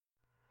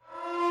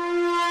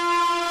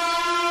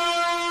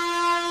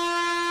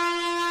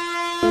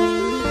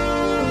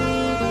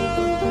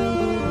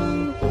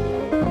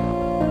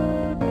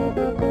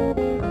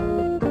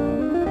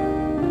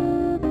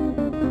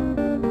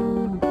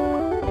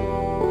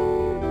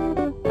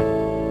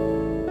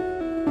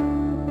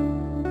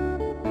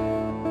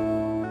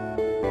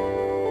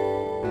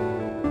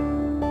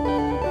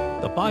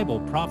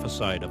Bible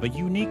prophesied of a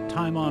unique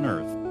time on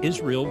earth.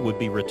 Israel would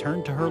be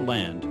returned to her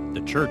land,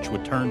 the church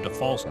would turn to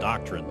false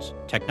doctrines,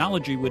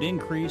 technology would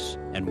increase,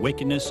 and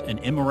wickedness and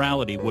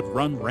immorality would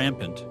run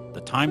rampant. The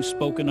time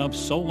spoken of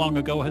so long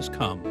ago has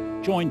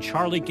come. Join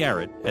Charlie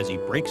Garrett as he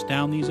breaks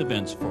down these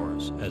events for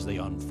us as they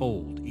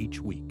unfold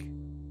each week.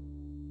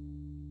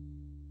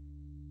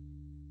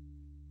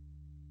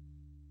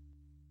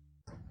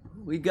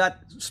 We got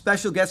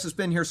special guest that's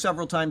been here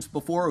several times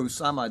before,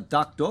 Usama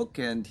Dakdok,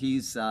 and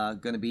he's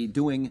going to be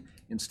doing,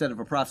 instead of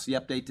a prophecy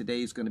update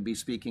today, he's going to be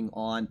speaking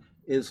on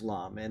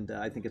Islam, and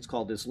I think it's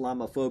called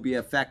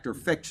Islamophobia, Fact or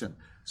Fiction.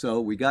 So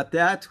we got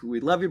that.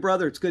 We love you,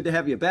 brother. It's good to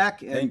have you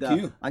back. And,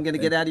 Thank you. I'm going to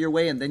get out of your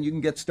way, and then you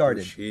can get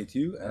started. Appreciate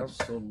you.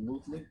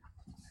 Absolutely.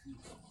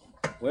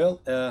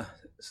 Well,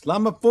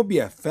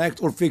 Islamophobia,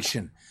 Fact or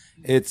Fiction.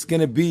 It's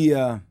going to be...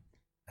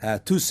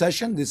 two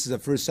sessions. This is the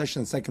first session.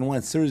 The second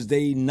one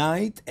Thursday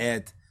night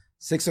at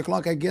 6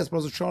 o'clock, I guess,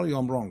 Brother Charlie.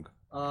 I'm wrong.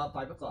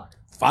 5 o'clock.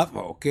 5.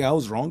 Okay, I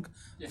was wrong.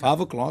 5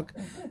 o'clock,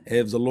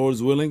 if the Lord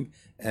is willing.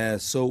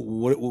 So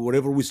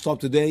whatever we stop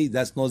today,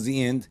 that's not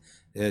the end.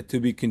 To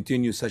be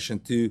continued session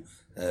 2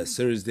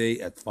 Thursday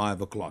at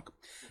 5 o'clock.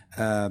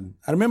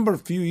 I remember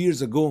a few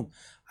years ago,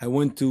 I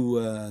went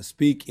to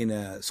speak in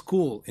a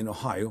school in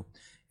Ohio,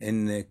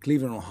 in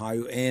Cleveland,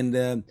 Ohio,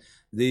 and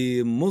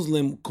the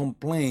Muslim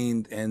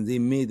complained and they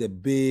made a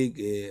big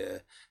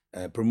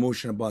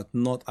promotion about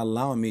not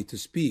allowing me to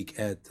speak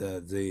at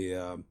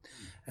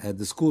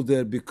the school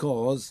there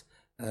because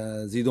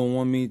they don't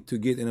want me to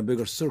get in a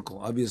bigger circle.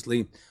 Obviously,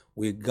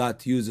 we got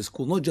to use the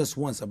school not just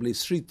once, I believe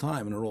 3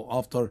 times in a row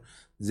after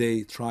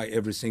they try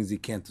everything they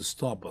can to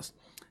stop us.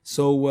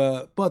 So,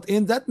 but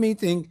in that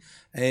meeting,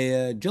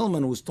 a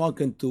gentleman was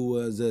talking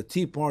to the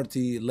Tea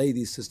Party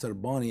lady, Sister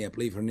Bonnie, I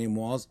believe her name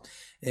was,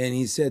 and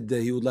he said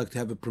that he would like to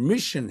have a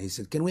permission. He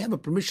said, can we have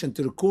a permission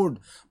to record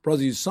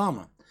Brother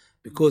Usama?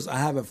 Because I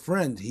have a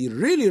friend, he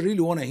really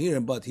want to hear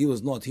him, but he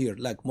was not here,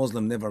 like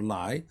Muslim never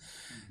lie.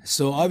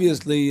 So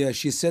obviously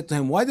she said to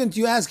him, why don't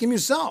you ask him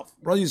yourself?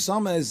 Brother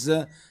Usama is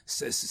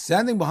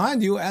standing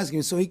behind you,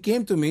 asking. So he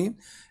came to me.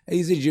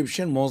 He's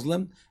Egyptian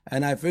Muslim,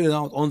 and I figured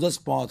out on the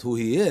spot who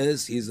he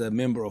is. He's a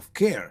member of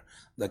CARE,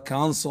 the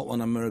Council on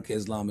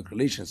American-Islamic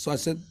Relations. So I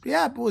said,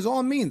 yeah, by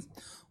all means,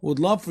 would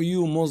love for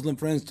you Muslim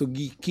friends to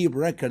keep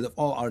record of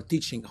all our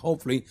teaching.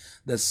 Hopefully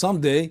that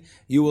someday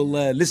you will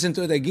listen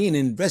to it again,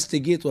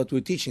 investigate what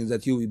we're teaching,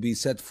 that you will be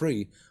set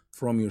free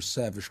from your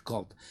savage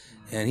cult.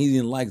 And he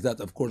didn't like that,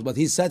 of course, but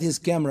he set his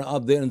camera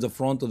up there in the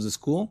front of the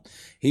school.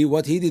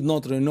 What he did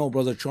not really know,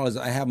 Brother Charles,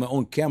 I have my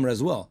own camera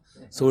as well.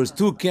 So there's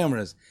 2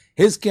 cameras,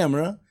 his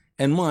camera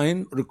and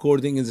mine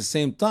recording at the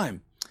same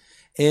time.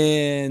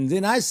 And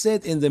then I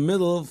said in the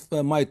middle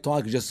of my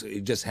talk,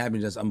 it just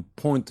happened, I'm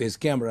pointing to his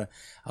camera.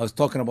 I was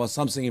talking about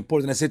something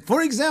important. I said,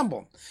 for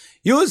example,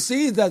 you will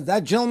see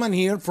that gentleman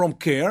here from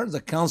CARE,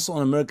 the Council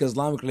on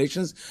American-Islamic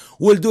Relations,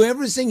 will do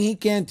everything he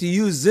can to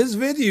use this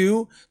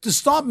video to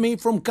stop me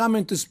from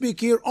coming to speak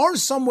here or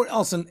somewhere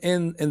else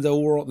in the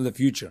world in the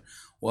future.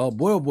 Well,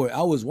 boy, oh boy,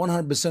 I was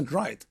 100%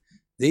 right.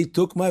 They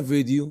took my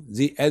video,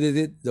 they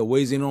edited the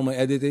way they normally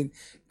edit it,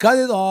 cut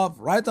it off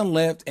right and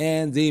left,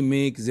 and they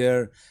make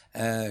their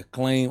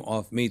claim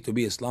of me to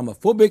be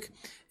Islamophobic.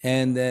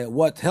 And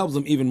what helps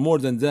them even more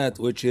than that,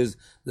 which is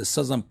the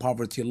Southern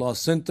Poverty Law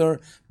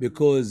Center,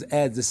 because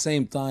at the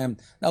same time,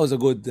 that was a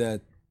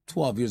good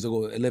 12 years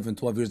ago, 11,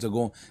 12 years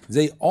ago,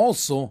 they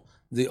also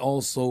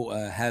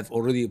have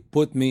already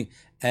put me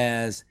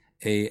as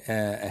a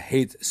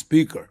hate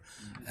speaker.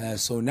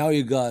 So now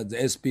you got the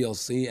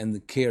SPLC and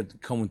the CARE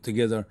coming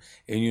together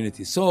in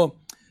unity. So,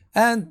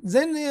 and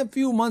then a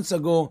few months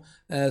ago,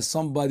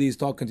 somebody is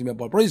talking to me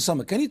about, Brother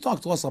Usama, can you talk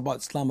to us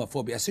about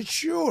Islamophobia? I said,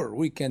 sure,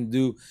 we can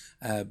do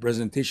a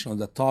presentation on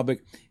the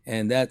topic.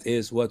 And that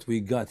is what we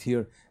got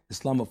here,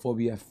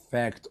 Islamophobia,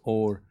 Fact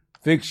or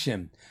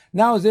Fiction.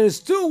 Now, there's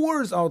 2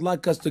 words I would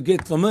like us to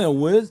get familiar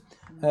with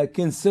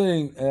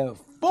concerning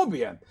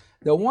phobia.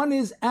 The one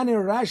is an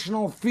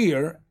irrational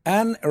fear,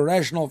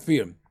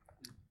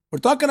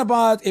 We're talking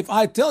about if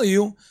I tell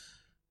you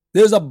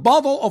there's a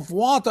bottle of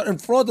water in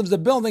front of the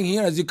building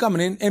here as you're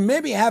coming in, and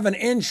maybe have an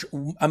inch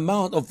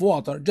amount of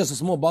water, just a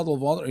small bottle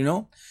of water,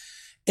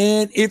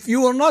 And if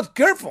you are not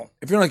careful,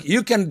 if you're like,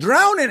 you can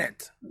drown in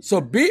it. So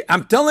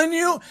I'm telling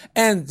you,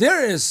 and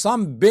there is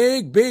some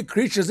big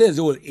creatures there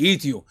that will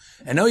eat you.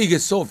 And now you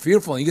get so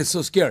fearful and you get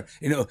so scared.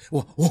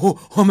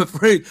 I'm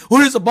afraid.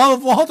 Where is a bottle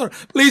of water?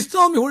 Please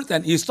tell me where.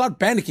 And you start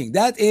panicking.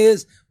 That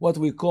is what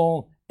we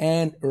call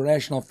an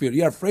irrational fear.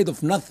 You're afraid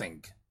of nothing.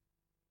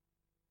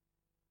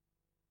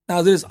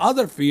 Now there's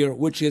other fear,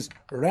 which is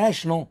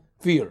rational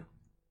fear.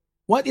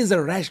 What is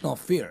a rational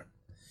fear?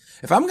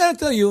 If I'm going to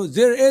tell you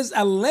there is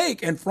a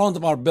lake in front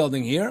of our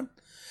building here,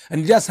 and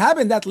it just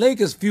happened that lake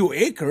is few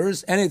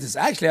acres, and it is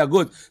actually a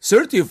good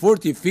 30,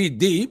 40 feet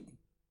deep,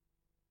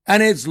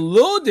 and it's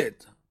loaded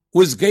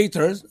with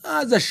gators.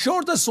 The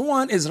shortest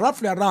one is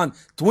roughly around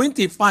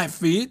 25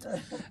 feet,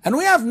 and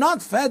we have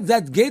not fed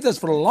that gators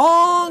for a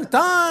long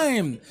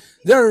time.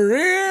 They're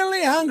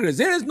really hungry.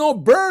 There is no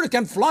bird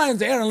can fly in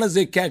the air unless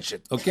they catch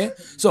it, okay?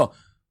 So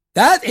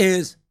That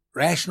is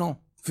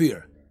rational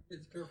fear.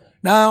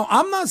 Now,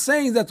 I'm not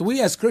saying that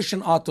we as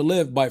Christians ought to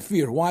live by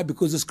fear. Why?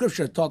 Because the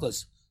scripture taught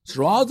us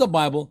throughout the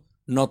Bible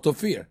not to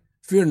fear.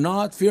 Fear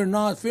not, fear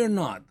not, fear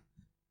not.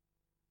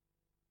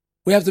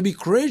 We have to be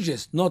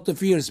courageous not to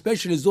fear,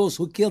 especially those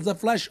who kill the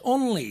flesh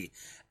only,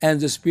 and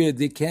the spirit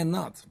they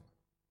cannot.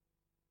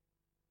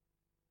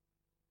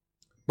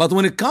 But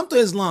when it comes to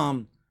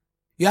Islam,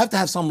 you have to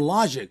have some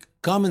logic,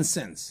 common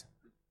sense.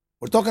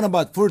 We're talking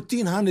about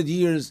 1,400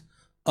 years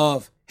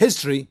of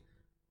history,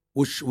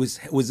 which was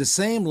the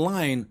same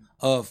line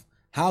of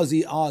how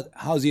they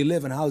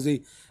live and how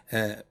they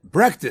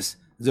practice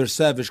their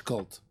savage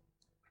cult.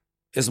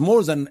 It's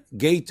more than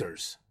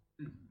gators.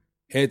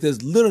 It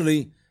is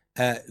literally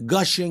a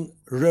gushing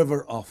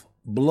river of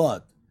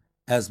blood,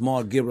 as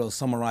Mark Gabriel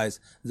summarized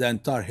the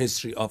entire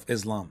history of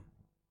Islam.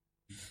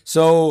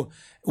 So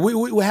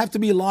we have to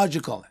be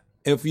logical.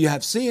 If you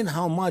have seen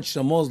how much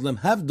the Muslims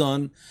have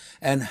done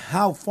and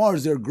how far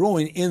they're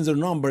growing in their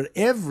number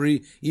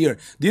every year.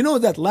 Do you know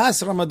that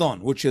last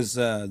Ramadan, which is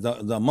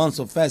the month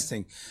of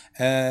fasting,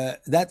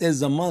 that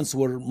is the month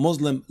where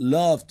Muslims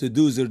love to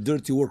do their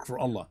dirty work for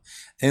Allah.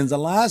 In the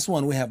last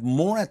one, we have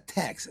more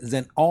attacks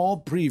than all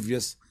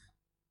previous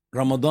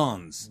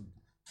Ramadans.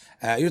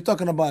 You're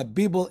talking about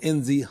people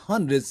in the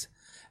hundreds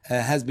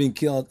has been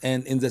killed,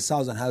 and in the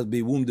thousands has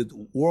been wounded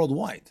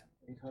worldwide.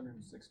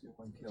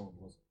 861 killed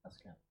was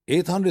last count.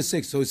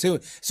 806.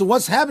 So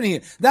what's happening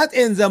here? That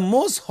in the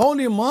most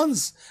holy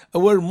months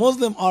where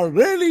Muslims are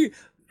really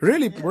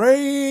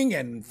praying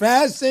and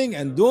fasting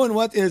and doing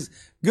what is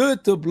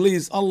good to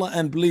please Allah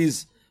and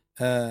please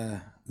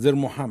their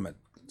Muhammad.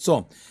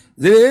 So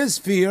there is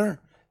fear,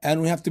 and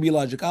we have to be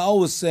logical. I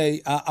always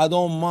say I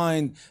don't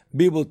mind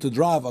people to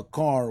drive a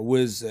car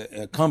with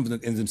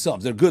confidence in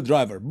themselves. They're a good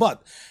driver.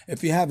 But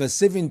if you have a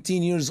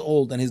 17 years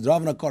old and he's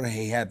driving a car and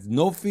he has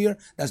no fear,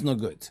 that's not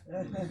good.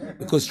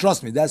 Because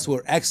trust me, that's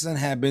where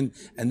accidents happen,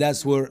 and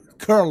that's where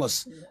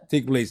careless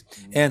take place.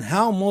 And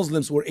how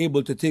Muslims were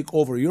able to take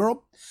over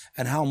Europe,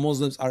 and how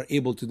Muslims are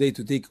able today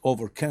to take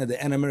over Canada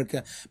and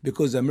America,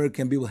 because the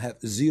American people have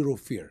zero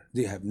fear.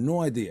 They have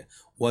no idea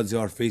what they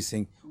are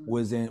facing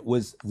with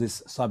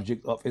this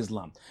subject of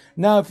Islam.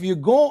 Now, if you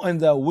go in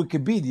the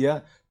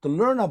Wikipedia to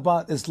learn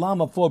about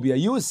Islamophobia,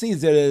 you will see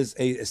there is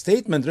a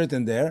statement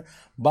written there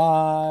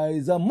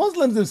by the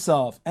Muslims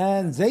themselves,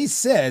 and they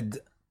said,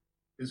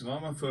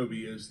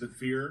 Islamophobia is the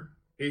fear,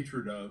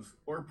 hatred of,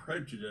 or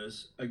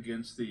prejudice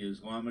against the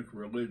Islamic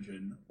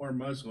religion or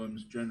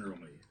Muslims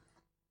generally.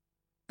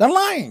 They're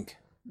lying.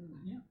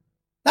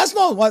 That's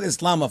not what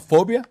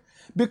Islamophobia,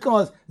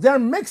 because they're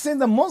mixing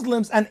the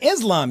Muslims and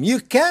Islam. You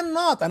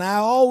cannot, and I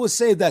always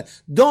say that,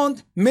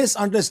 don't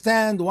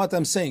misunderstand what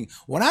I'm saying.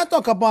 When I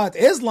talk about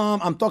Islam,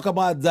 I'm talking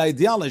about the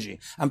ideology.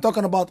 I'm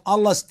talking about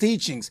Allah's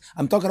teachings.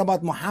 I'm talking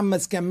about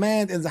Muhammad's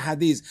command in the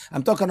hadith.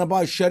 I'm talking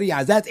about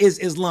Sharia. That is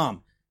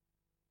Islam.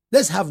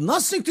 This have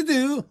nothing to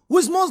do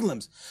with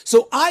Muslims.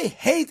 So I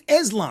hate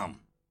Islam.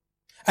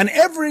 And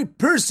every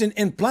person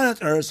in planet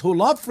Earth who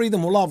love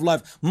freedom, who love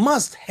life,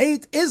 must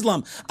hate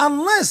Islam.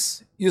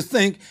 Unless you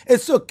think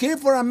it's okay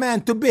for a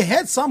man to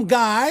behead some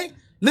guy,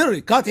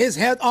 literally cut his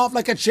head off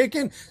like a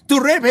chicken, to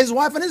rape his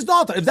wife and his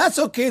daughter. If that's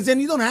okay, then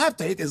you don't have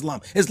to hate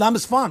Islam. Islam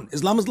is fun.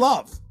 Islam is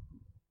love.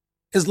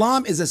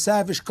 Islam is a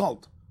savage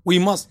cult. We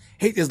must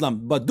hate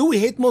Islam. But do we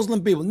hate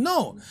Muslim people?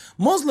 No.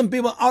 Muslim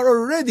people are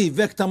already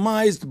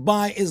victimized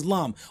by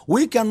Islam.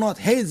 We cannot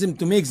hate them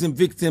to make them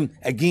victim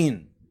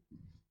again.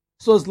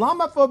 So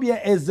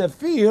Islamophobia is the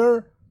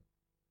fear,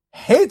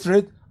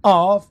 hatred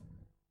of,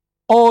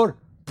 or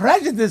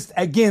prejudice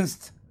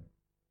against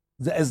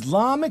the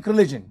Islamic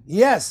religion.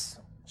 Yes,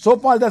 so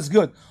far that's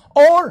good.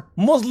 Or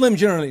Muslim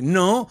generally.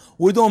 No,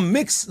 we don't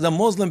mix the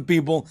Muslim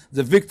people,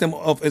 the victim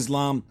of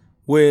Islam,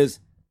 with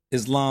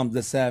Islam,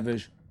 the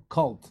savage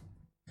cult.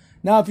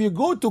 Now, if you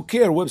go to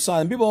CARE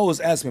website, and people always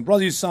ask me,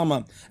 Brother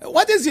Usama,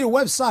 what is your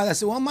website? I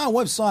say, well, my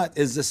website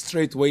is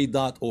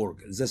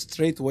thestraightway.org.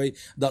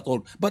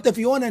 Thestraightway.org. But if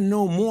you want to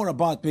know more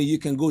about me, you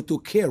can go to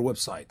CARE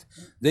website.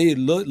 They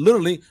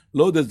literally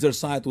loaded their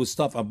site with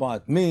stuff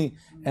about me,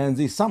 and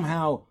they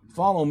somehow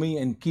follow me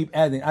and keep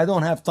adding. I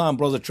don't have time,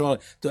 Brother Charlie,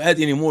 to add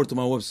any more to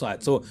my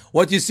website. So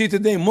what you see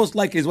today most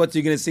likely is what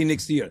you're going to see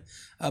next year.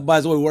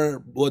 By the way,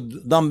 we're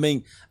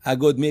dumping a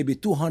good maybe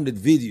 200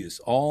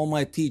 videos. All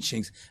my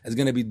teachings is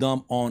going to be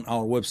dumped on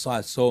our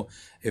website. So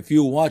if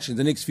you watch in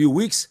the next few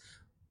weeks,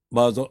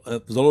 but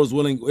the Lord's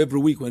willing, every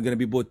week we're going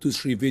to be about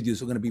 2-3 videos.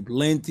 So going to be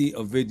plenty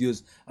of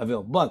videos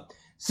available. But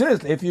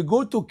seriously, if you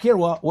go to CARE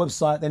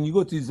website and you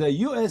go to the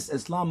U.S.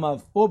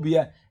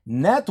 Islamophobia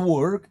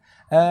Network,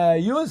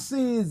 you'll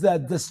see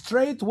that the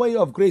Straight Way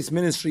of Grace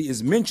Ministry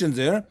is mentioned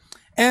there.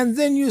 And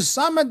then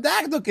Usama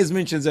Dakdok is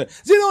mentioned there.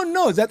 They don't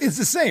know that it's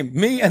the same.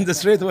 Me and the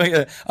Straight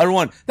Way are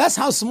one. That's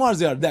how smart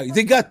they are.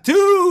 They got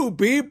two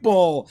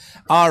people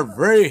are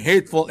very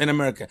hateful in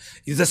America.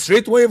 It's the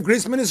Straight Way of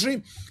Grace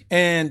Ministry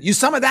and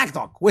Usama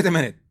Dakdok. Wait a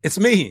minute. It's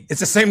me.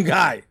 It's the same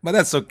guy. But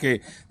that's okay.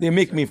 They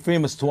make me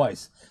famous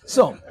twice.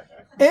 So,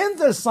 in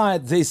their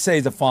site, they say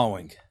the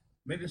following.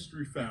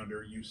 Ministry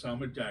founder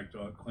Usama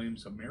Dakdok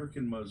claims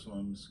American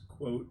Muslims,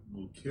 quote,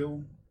 will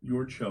kill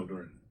your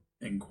children,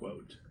 end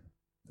quote.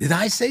 Did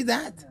I say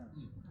that?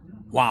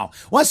 Wow.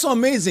 What's so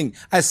amazing?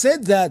 I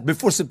said that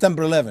before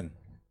September 11.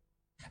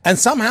 And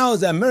somehow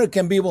the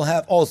American people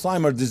have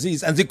Alzheimer's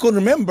disease and they couldn't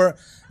remember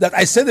that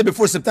I said it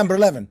before September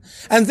 11.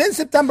 And then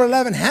September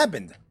 11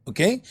 happened,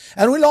 okay?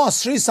 And we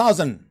lost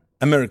 3,000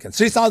 Americans.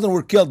 3,000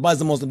 were killed by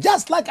the Muslims,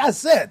 just like I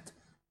said.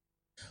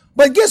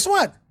 But guess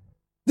what?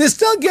 They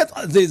still get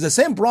the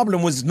same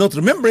problem with not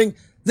remembering,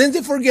 then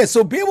they forget.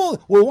 So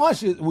people will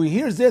watch it, we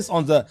hear this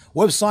on the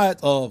website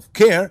of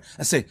CARE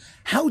and say,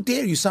 how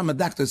dare you, some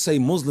doctors say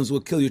Muslims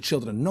will kill your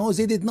children? No,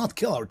 they did not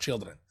kill our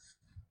children.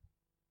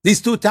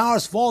 These two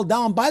towers fall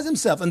down by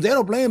themselves and the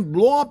airplane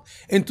blew up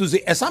into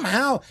the,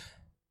 somehow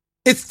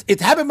it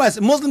happened by,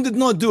 Muslim did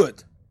not do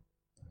it.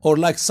 Or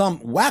like some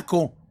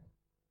wacko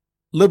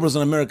liberals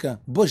in America,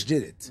 Bush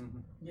did it.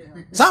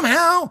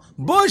 Somehow,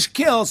 Bush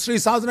kills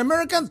 3,000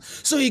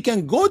 Americans so he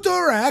can go to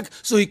Iraq,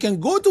 so he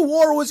can go to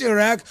war with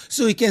Iraq,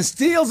 so he can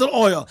steal the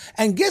oil.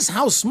 And guess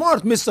how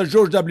smart Mr.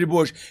 George W.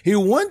 Bush? He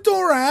went to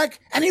Iraq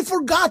and he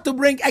forgot to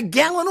bring a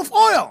gallon of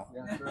oil.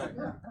 That's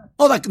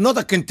right. Not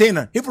a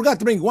container. He forgot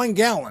to bring 1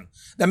 gallon.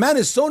 The man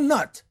is so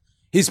nut.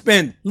 He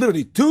spent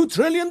literally $2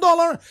 trillion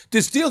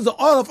to steal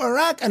the oil of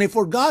Iraq, and he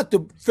forgot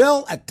to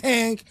fill a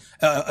tank,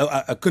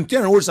 a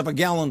container worth of a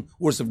gallon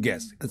worth of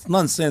gas. It's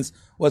nonsense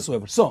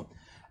whatsoever. So,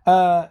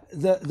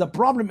 the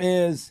problem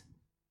is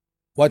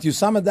what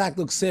Usama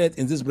Dakdok said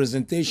in this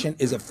presentation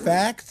is a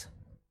fact.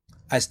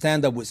 I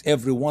stand up with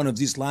every one of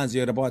these lines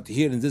you're about to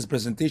hear in this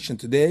presentation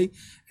today,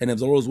 and if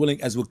the Lord is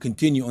willing, as we'll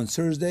continue on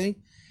Thursday.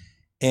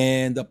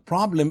 And the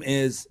problem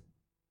is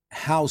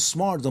how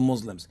smart the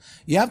Muslims.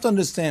 You have to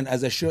understand,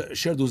 as I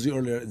shared with you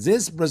earlier,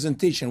 this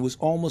presentation was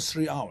almost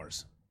 3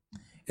 hours.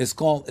 It's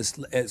called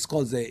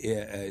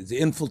the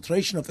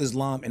infiltration of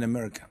Islam in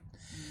America.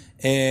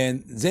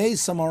 And they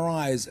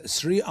summarize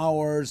 3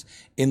 hours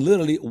in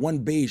literally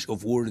 1 page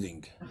of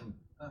wording.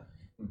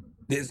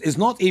 It's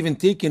not even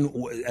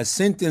taking a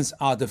sentence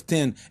out of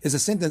 10. It's a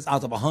sentence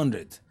out of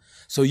 100.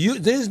 So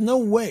there's no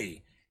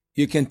way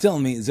you can tell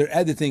me their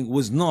editing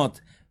was not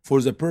for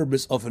the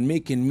purpose of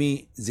making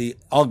me the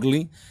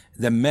ugly,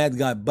 the mad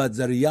guy. But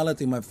the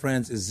reality, my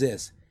friends, is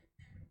this.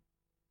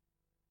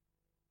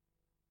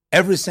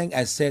 Everything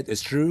I said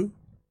is true.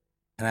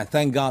 And I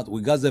thank God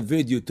we got the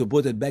video to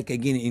put it back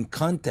again in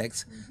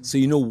context so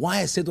you know why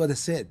I said what I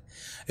said.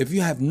 If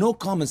you have no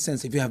common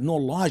sense, if you have no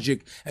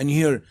logic, and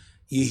you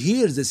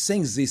hear the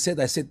things they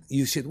said,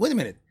 you said, wait a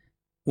minute.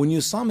 When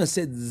Usama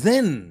said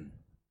then,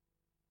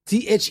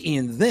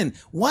 THN, then,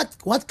 what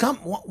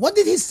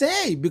did he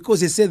say?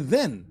 Because he said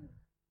then.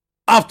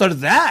 After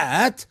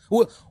that,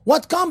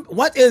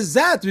 what is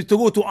that to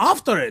go to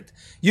after it?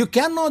 You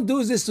cannot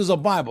do this to the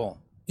Bible.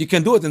 You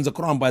can do it in the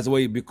Quran, by the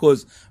way,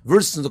 because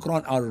verses in the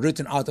Quran are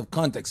written out of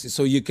context.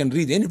 So you can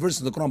read any verse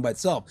in the Quran by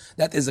itself.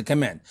 That is a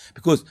command.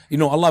 Because, I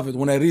love it.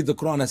 When I read the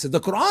Quran, I said, the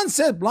Quran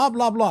said blah,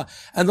 blah, blah.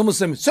 And the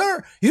Muslim,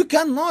 sir, you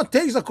cannot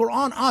take the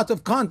Quran out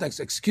of context.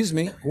 Excuse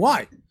me,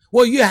 why?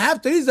 Well, you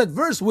have to read that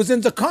verse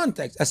within the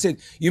context. I said,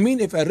 you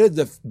mean if I read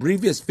the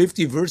previous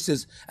 50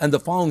 verses and the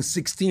following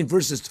 16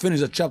 verses to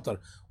finish the chapter,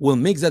 will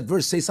make that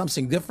verse say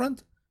something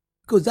different?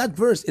 Because that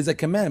verse is a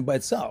command by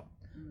itself.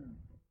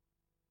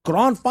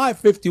 Quran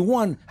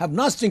 551 have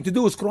nothing to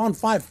do with Quran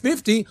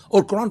 550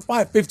 or Quran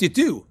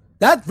 552.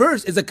 That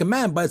verse is a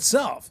command by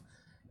itself.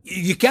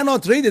 You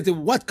cannot read it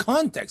in what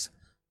context.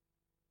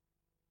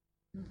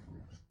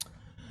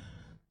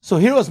 So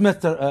here was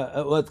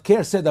what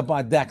CARE said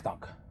about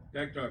Dakdok.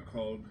 Dakdok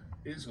called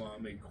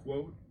Islam a,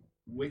 quote,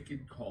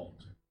 wicked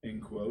cult,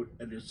 end quote,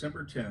 at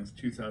December 10th,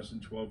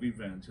 2012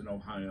 event in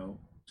Ohio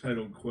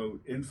titled,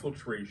 quote,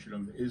 Infiltration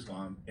of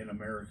Islam in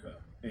America,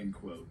 end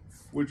quote,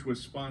 which was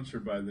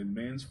sponsored by the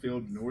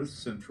Mansfield North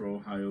Central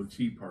Ohio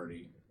Tea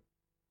Party.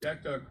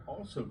 Dakdok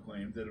also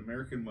claimed that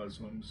American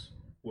Muslims,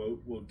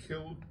 quote, will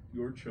kill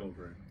your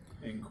children,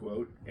 end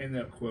quote, and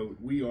that, quote,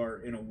 we are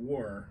in a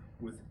war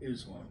with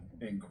Islam,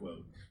 end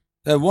quote.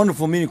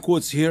 Wonderful many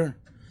quotes here.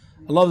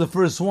 I love the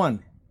first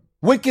one.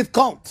 Wicked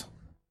cult.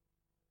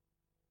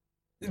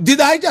 Did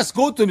I just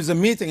go to the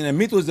meeting and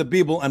meet with the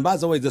people? And by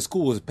the way, the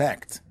school was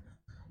packed.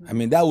 I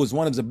mean, that was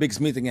one of the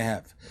biggest meetings I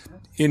have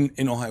in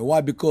Ohio.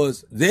 Why?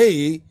 Because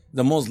the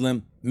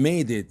Muslim,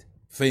 made it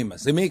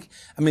famous.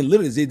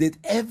 Literally, they did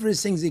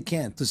everything they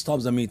can to stop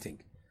the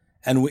meeting.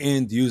 And we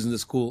end using the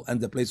school, and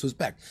the place was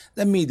packed.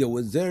 The media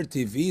was there,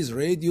 TVs,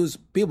 radios,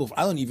 people.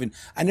 I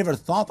never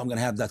thought I'm going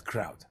to have that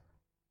crowd.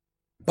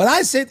 But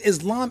I said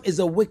Islam is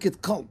a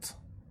wicked cult.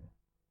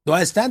 Do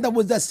I stand up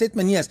with that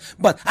statement? Yes.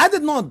 But I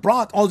did not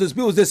brought all these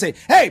people to say,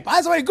 hey, by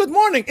the way, good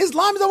morning.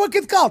 Islam is a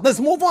wicked cult. Let's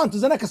move on to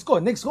the next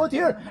quote. Next quote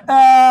here.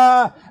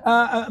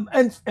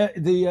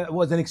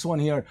 What's the next one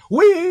here?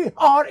 We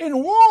are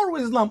in war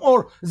with Islam,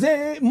 or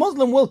the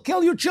Muslim will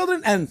kill your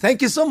children. And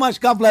thank you so much.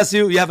 God bless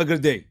you. You have a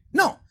good day.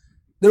 No.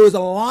 There was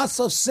lots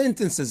of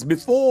sentences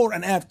before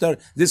and after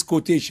this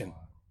quotation.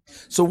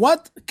 So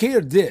what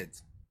CARE did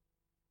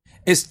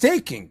is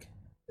taking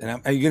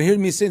and you're going to hear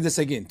me say this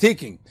again,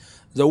 taking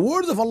the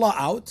words of Allah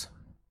out,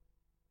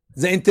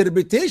 the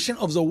interpretation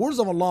of the words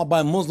of Allah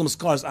by Muslim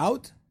scholars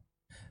out,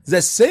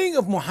 the saying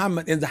of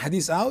Muhammad in the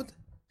hadith out,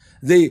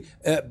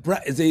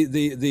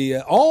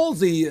 all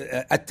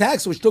the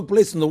attacks which took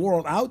place in the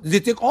world out, they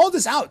take all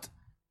this out,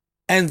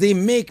 and they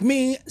make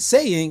me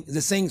saying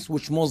the things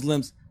which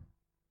Muslims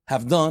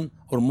have done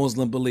or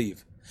Muslim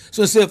believe.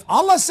 So if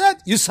Allah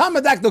said,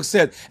 Usama Dakdok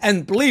said,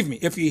 and believe me,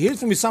 if you hear it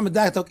from Usama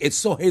Dakdok, it's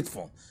so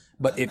hateful.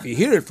 But if you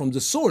hear it from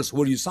the source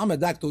where Usama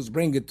Dakdok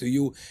bring it to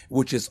you,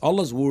 which is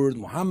Allah's word,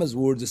 Muhammad's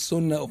word, the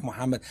Sunnah of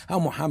Muhammad, how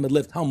Muhammad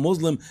lived, how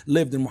Muslim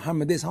lived in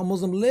Muhammad days, how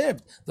Muslim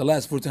lived the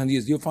last 1400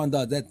 years, you find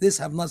out that this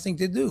have nothing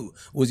to do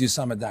with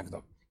Usama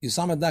Dakdok.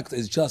 Usama Dakdok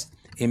is just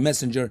a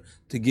messenger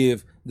to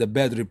give the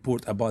bad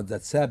report about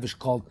that savage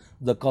cult,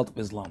 the cult of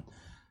Islam.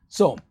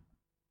 So,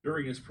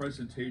 during his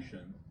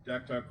presentation,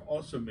 Dakdok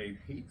also made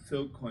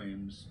hate-filled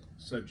claims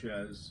such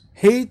as...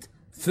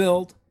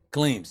 Hate-filled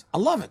claims. I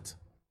love it.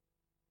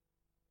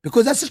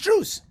 Because that's the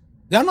truth.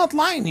 They're not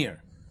lying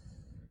here.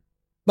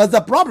 But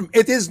the problem,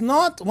 it is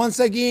not, once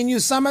again,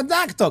 Usama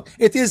Dakdok.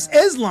 It is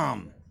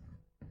Islam.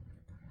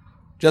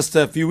 Just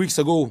a few weeks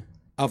ago,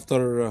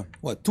 2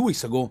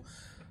 weeks ago,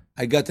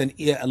 I got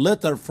a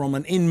letter from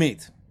an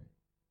inmate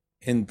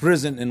in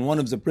prison, in one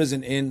of the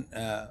prison in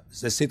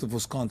the state of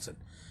Wisconsin.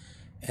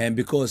 And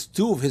because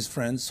two of his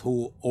friends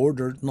who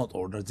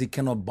they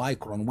cannot buy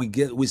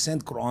Quran. We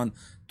send Quran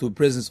to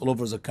prisons all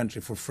over the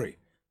country for free.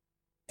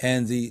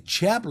 And the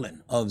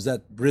chaplain of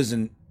that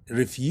prison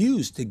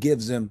refused to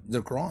give them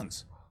their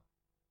Qurans.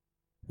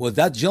 Well,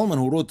 that gentleman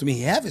who wrote to me,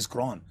 he have his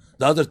Quran.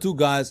 The other two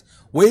guys,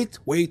 wait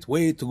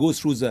to go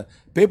through the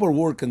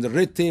paperwork and the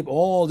red tape,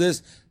 all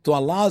this, to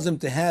allow them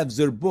to have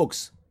their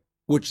books,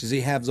 which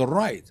they have the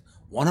right,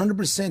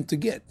 100% to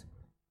get.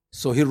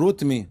 So he wrote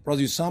to me,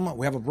 Brother Usama,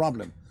 we have a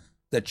problem.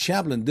 The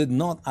chaplain did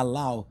not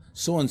allow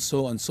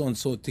so-and-so and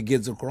so-and-so to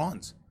get their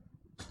Qurans.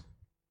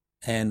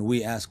 And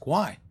we asked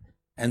why.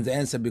 And the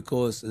answer,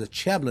 because the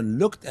chaplain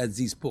looked at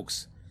these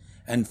books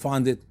and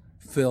found it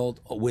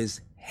filled with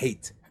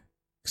hate.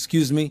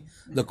 Excuse me,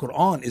 the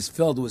Quran is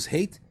filled with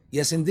hate?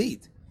 Yes,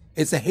 indeed.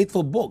 It's a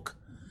hateful book.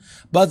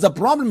 But the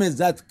problem is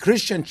that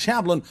Christian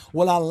chaplain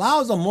will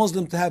allow the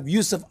Muslim to have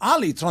Yusuf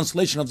Ali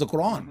translation of the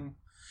Quran. Mm-hmm.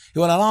 He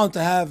will allow him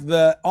to have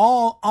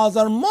all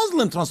other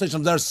Muslim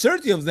translations. There are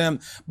 30 of them,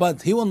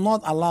 but he will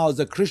not allow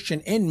the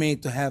Christian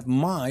inmate to have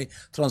my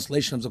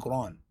translation of the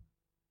Quran.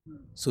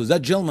 So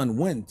that gentleman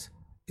went.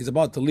 He's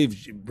about to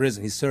leave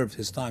prison. He served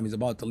his time. He's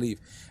about to leave.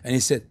 And he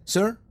said,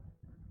 sir,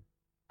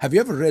 have you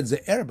ever read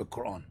the Arabic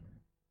Quran?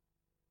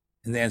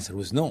 And the answer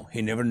was no.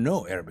 He never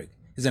know Arabic.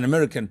 He's an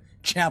American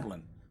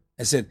chaplain.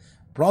 I said,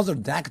 Brother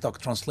Dakdok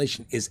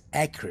translation is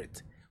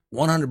accurate,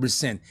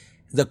 100%.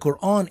 The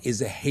Quran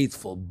is a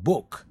hateful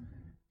book.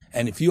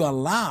 And if you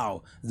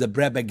allow the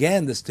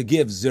propagandists to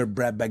give their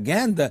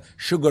propaganda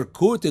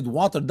sugar-coated,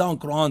 watered-down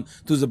Quran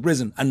to the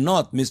prison and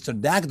not Mr.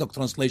 Dakdok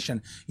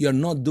translation, you're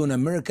not doing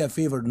America a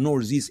favor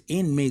nor these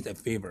inmates a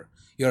favor.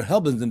 You're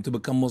helping them to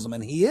become Muslim.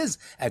 And he is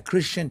a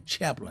Christian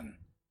chaplain.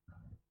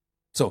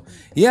 So,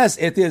 yes,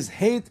 it is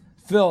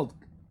hate-filled,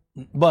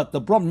 but the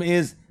problem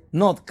is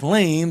not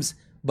claims,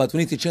 but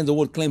we need to change the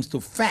word claims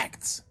to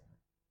facts.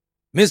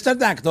 Mr.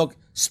 Dakdok's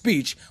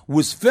speech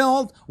was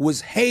filled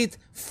with hate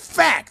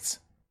facts,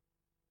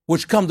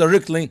 which come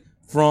directly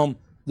from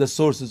the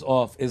sources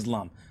of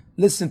Islam.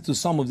 Listen to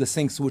some of the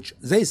things which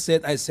they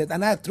said, I said,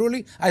 and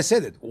I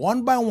said it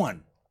one by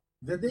one.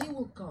 The day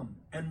will come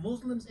and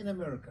Muslims in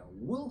America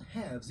will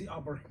have the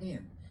upper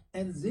hand,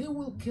 and they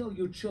will kill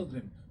your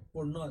children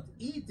for not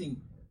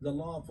eating the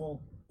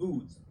lawful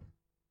foods.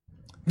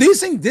 Do you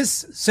think this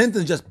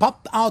sentence just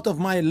popped out of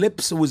my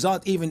lips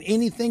without even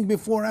anything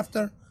before or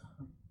after?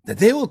 The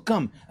day will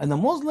come and the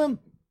Muslim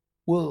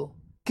will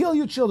kill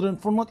your children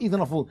for not eating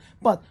lawful food.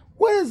 But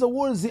where is the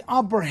words the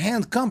upper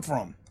hand come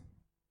from?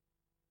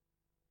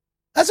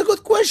 That's a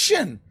good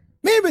question.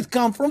 Maybe it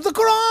comes from the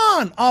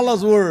Quran,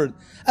 Allah's word.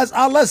 As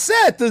Allah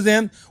said to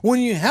them, when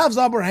you have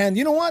the upper hand,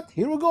 you know what?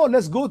 Here we go.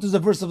 Let's go to the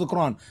verse of the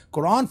Quran.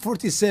 Quran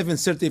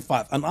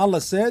 47:35. And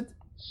Allah said,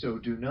 so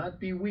do not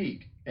be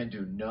weak and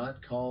do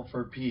not call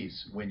for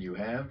peace when you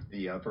have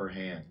the upper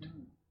hand.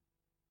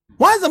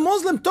 Why the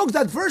Muslim took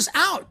that verse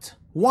out?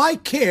 Why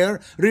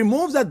care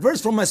remove that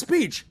verse from my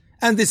speech?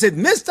 And they said,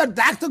 Mr.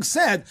 Dakdok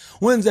said,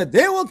 when the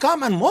day will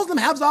come and Muslim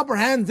have the upper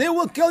hand, they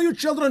will kill your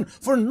children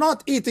for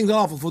not eating the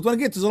lawful food. We'll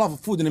get to the lawful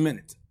food in a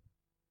minute.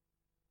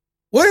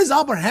 Where does the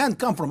upper hand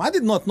come from? I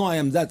did not know I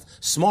am that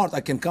smart. I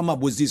can come up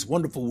with these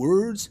wonderful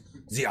words.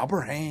 The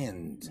upper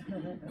hand.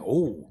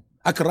 Oh,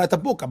 I could write a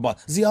book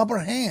about the upper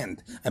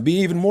hand and be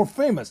even more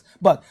famous.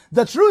 But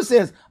the truth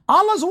is,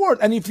 Allah's word.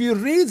 And if you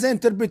read the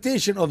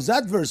interpretation of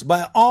that verse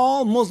by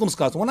all Muslim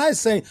scholars, when I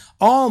say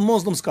all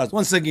Muslim scholars,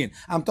 once again,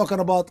 I'm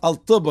talking about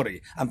Al-Tabari,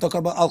 I'm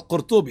talking about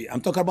Al-Qurtubi,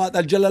 I'm talking about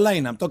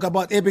Al-Jalalain, I'm talking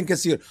about Ibn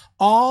Kathir,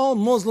 all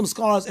Muslim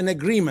scholars in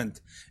agreement.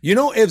 You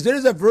know, if there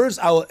is a verse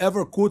I will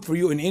ever quote for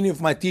you in any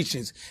of my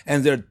teachings,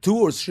 and there are 2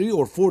 or 3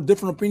 or 4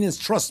 different opinions,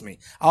 trust me,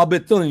 I'll be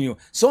telling you,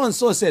 so and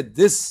so said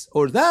this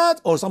or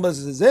that, or somebody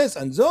says this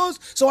and those,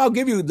 so I'll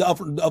give you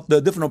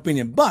the different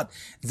opinion. But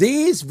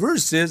these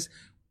verses,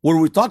 where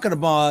we're talking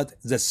about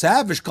the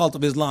savage cult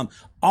of Islam,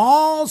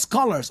 all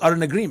scholars are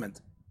in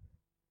agreement.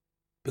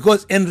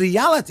 Because in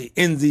reality,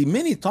 in the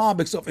many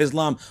topics of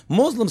Islam,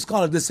 Muslim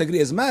scholars disagree.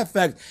 As a matter of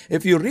fact,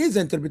 if you read the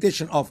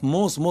interpretation of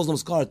most Muslim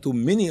scholars to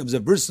many of the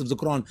verses of the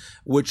Quran,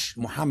 which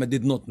Muhammad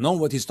did not know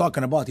what he's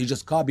talking about, he's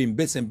just copying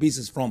bits and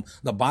pieces from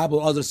the Bible,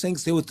 other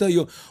things, they will tell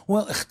you,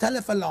 well,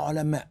 اختلف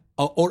العلماء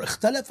or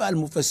اختلف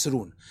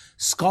المفسرون.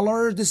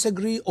 Scholars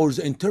disagree or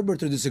the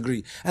interpreter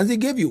disagree. And they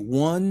give you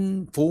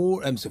 1,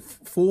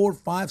 4,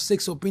 5,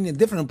 6 opinion,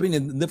 different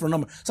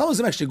number. Some of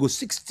them actually go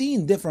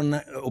 16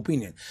 different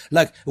opinion.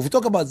 Like if we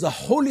talk about the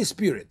Holy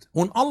Spirit,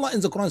 when Allah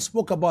in the Quran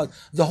spoke about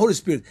the Holy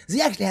Spirit,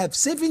 they actually have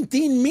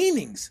 17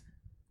 meanings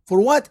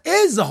for what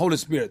is the Holy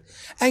Spirit.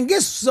 And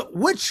guess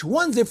which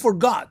one they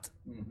forgot?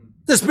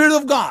 The Spirit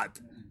of God.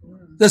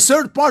 The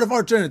third part of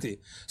our Trinity.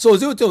 So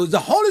the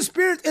Holy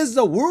Spirit is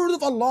the Word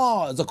of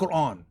Allah, the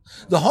Quran.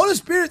 The Holy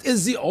Spirit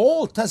is the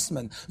Old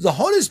Testament. The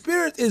Holy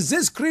Spirit is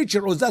this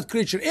creature or that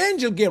creature.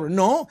 Angel Gabriel.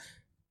 No.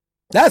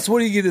 That's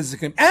where you get this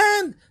claim.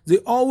 And they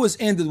always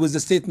ended with the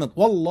statement,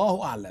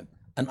 Wallahu A'lam.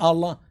 And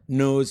Allah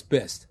knows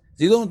best.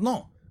 They don't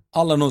know.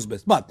 Allah knows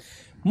best. But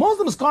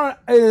Muslim scholars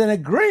are in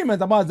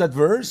agreement about that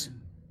verse.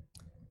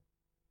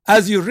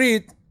 As you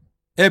read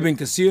Ibn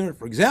Kathir,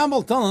 for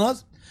example, telling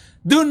us,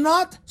 do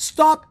not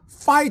stop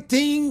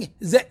fighting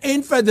the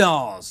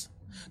infidels.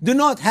 Do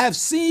not have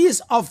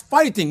cease of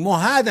fighting.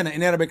 Muhadana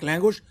in Arabic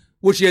language,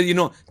 which is,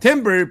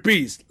 temporary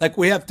peace. Like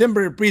we have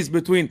temporary peace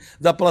between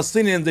the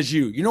Palestinian and the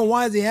Jew. You know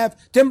why they have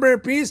temporary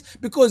peace?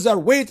 Because they're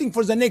waiting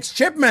for the next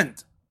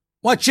shipment.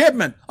 What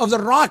shipment? Of the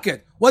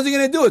rocket. What are they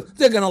going to do?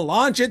 They're going to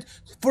launch it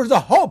for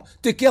the hope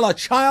to kill a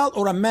child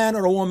or a man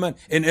or a woman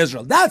in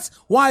Israel. That's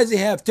why they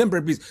have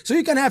temporary peace. So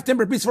you can have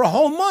temporary peace for a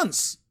whole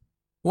month.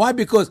 Why?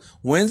 Because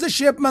when the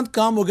shipment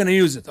comes, we're going to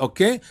use it.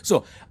 Okay?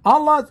 So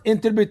Allah's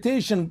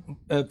interpretation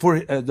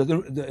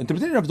the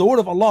interpretation of the word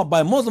of Allah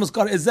by Muslim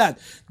scholars is that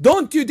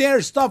don't you dare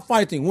stop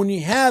fighting when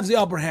you have the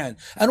upper hand.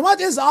 And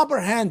what is the upper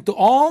hand to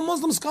all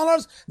Muslim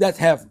scholars? That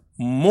have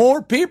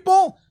more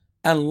people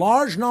and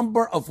large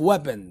number of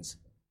weapons.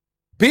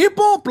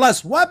 People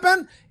plus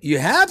weapon, you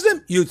have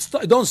them, you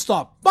don't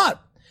stop.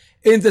 But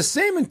in the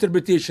same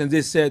interpretation,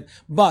 they said,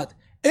 but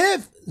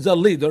if the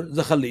leader,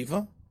 the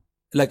Khalifa,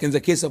 like in the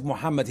case of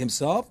Muhammad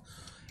himself,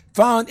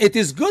 found it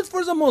is good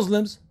for the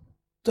Muslims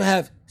to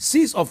have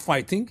cease of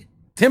fighting,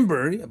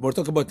 temporary, we're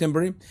talking about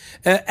temporary,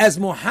 as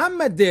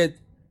Muhammad did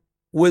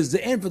with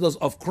the infidels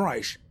of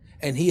Quraysh,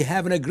 and he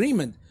have an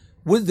agreement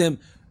with them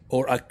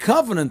or a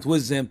covenant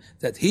with them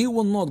that he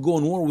will not go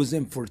on war with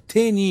them for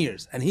 10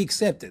 years, and he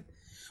accepted.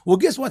 Well,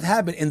 guess what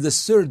happened in the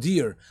 3rd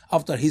year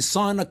after he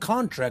signed a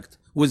contract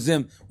with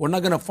them? We're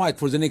not going to fight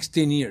for the next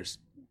 10 years.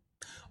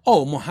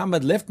 Oh,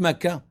 Muhammad left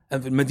Mecca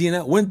and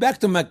Medina, went back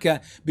to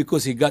Mecca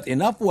because he got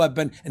enough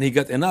weapon and he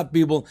got enough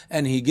people,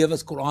 and he gave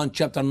us Quran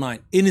chapter 9.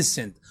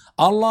 Innocent.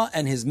 Allah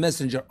and his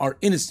messenger are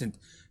innocent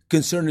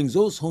concerning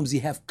those whom they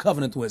have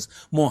covenant with.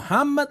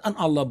 Muhammad and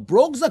Allah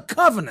broke the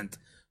covenant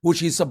which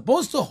he's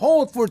supposed to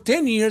hold for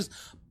 10 years,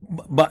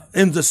 but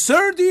in the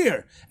 3rd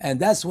year,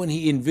 and that's when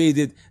he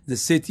invaded the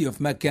city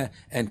of Mecca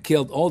and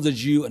killed all the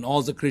Jews and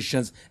all the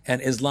Christians,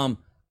 and Islam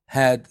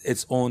had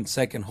its own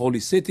second holy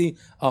city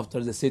after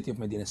the city of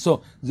Medina.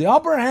 So the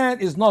upper hand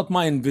is not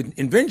my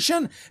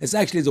invention. It's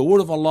actually the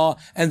word of Allah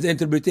and the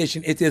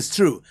interpretation. It is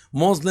true.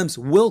 Muslims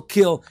will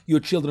kill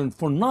your children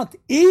for not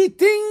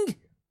eating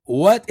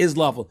what is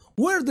lawful.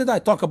 Where did I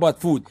talk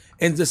about food?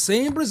 In the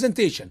same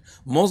presentation,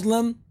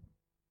 Muslim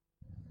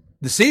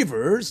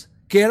deceivers,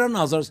 Karen and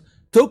others,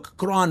 took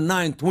Quran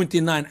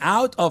 9:29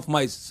 out of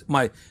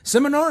my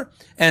seminar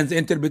and the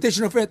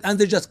interpretation of it, and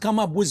they just come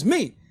up with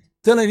me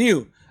telling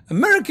you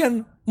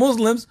American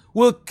Muslims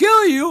will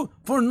kill you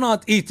for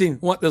not eating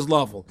what is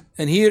lawful.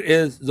 And here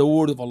is the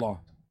word of Allah.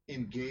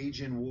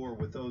 Engage in war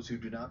with those who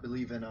do not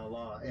believe in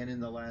Allah and in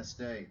the last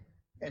day,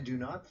 and do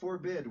not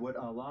forbid what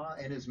Allah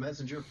and his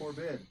messenger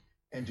forbid,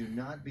 and do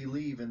not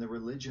believe in the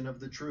religion of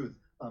the truth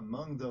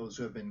among those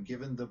who have been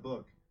given the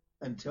book,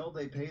 until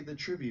they pay the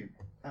tribute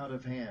out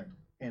of hand,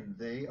 and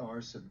they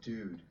are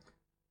subdued.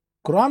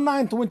 Quran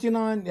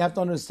 9:29, you have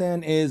to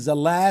understand, is the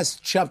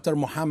last chapter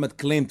Muhammad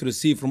claimed to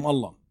receive from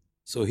Allah.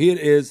 So here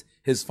is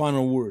his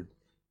final word.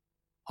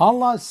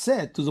 Allah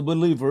said to the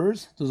believers,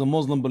 to the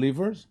Muslim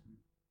believers,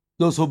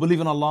 those who believe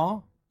in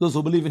Allah, those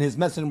who believe in his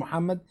messenger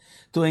Muhammad,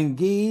 to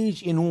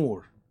engage in war.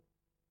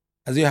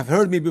 As you have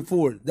heard me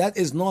before, that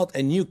is not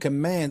a new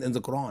command in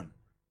the Quran.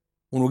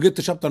 When we get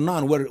to chapter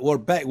 9, we're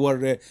back,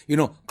 we're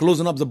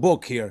closing up the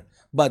book here.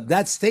 But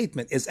that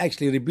statement is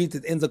actually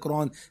repeated in the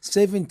Quran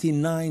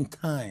 79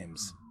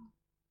 times.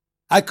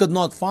 I could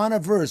not find a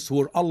verse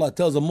where Allah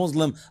tells a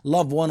Muslim,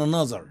 love one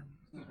another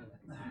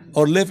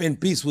or live in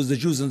peace with the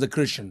Jews and the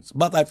Christians.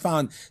 But I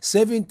found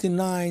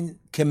 79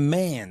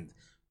 command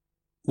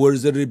where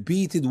the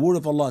repeated word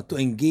of Allah to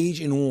engage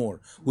in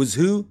war. With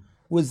who?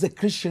 With the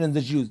Christian and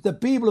the Jews, the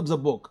people of the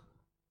book.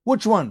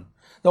 Which one?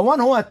 The one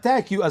who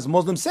attack you, as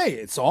Muslims say,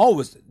 it's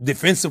always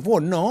defensive war.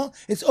 No,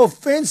 it's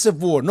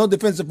offensive war, no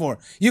defensive war.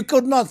 You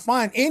could not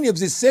find any of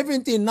these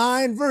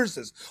 79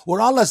 verses where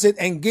Allah said,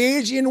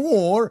 engage in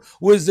war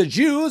with the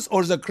Jews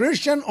or the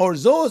Christian or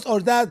those or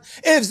that.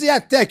 If they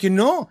attack you,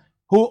 no.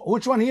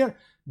 Which one here?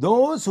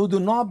 Those who do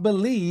not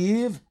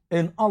believe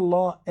in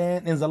Allah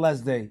and in the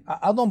last day.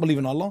 I don't believe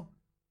in Allah.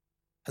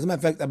 As a matter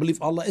of fact, I believe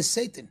Allah is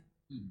Satan.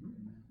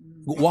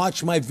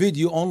 Watch my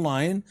video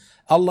online.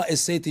 Allah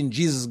is Satan,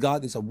 Jesus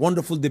God. It's a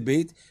wonderful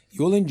debate.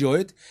 You'll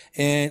enjoy it.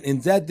 And in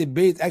that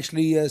debate,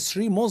 actually,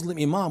 3 Muslim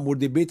imams were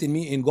debating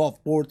me in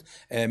Gulfport,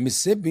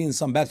 Mississippi, in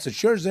some Baptist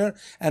church there.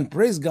 And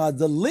praise God,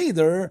 the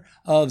leader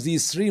of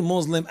these 3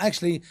 Muslims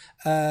actually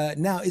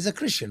now is a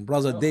Christian,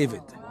 Brother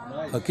David.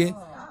 Okay?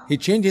 He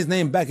changed his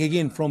name back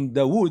again from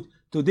Dawood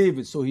to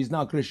David, so he's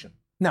now Christian.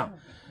 Now,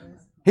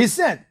 he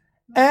said,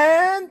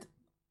 and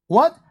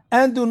what?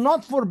 And do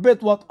not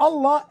forbid what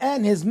Allah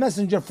and His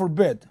Messenger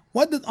forbid.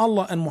 What did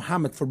Allah and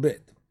Muhammad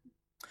forbid?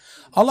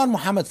 Allah and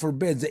Muhammad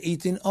forbid the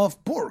eating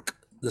of pork,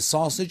 the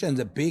sausage and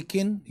the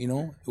bacon. You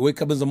know, you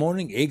wake up in the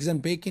morning, eggs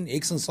and bacon,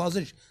 eggs and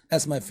sausage.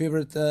 That's my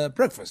favorite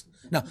breakfast.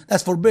 Now,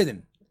 that's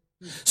forbidden.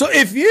 So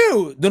if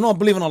you do not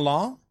believe in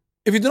Allah,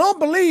 if you do not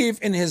believe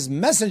in His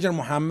Messenger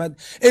Muhammad,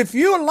 if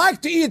you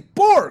like to eat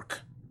pork,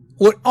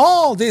 where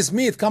all this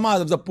meat come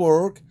out of the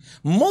pork,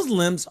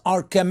 Muslims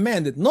are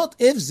commanded, not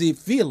if they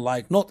feel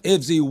like, not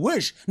if they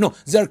wish. No,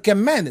 they're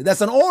commanded.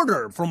 That's an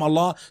order from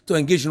Allah to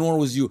engage in war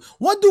with you.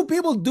 What do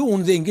people do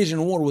when they engage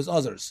in war with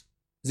others?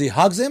 They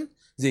hug them,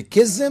 they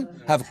kiss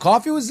them, have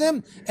coffee with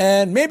them,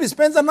 and maybe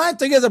spend the night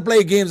together,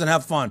 play games and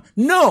have fun.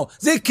 No,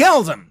 they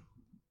kill them.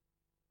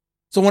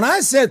 So when I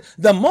said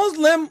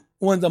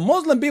when the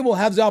Muslim people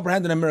have the upper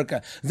hand in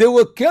America, they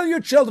will kill your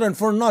children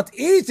for not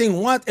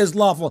eating what is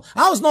lawful.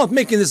 I was not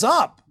making this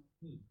up.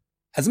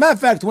 As a matter of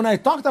fact, when I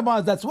talked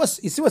about that,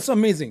 you see what's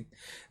amazing?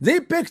 They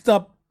picked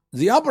up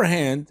the upper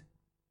hand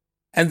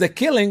and the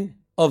killing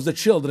of the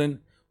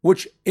children,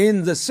 which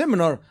in the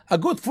seminar, a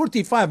good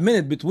 45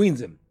 minutes between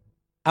them.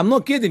 I'm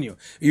not kidding you.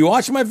 You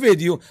watch my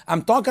video,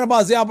 I'm talking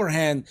about the upper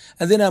hand,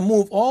 and then I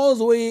move all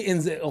the way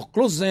in the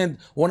closest end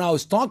when I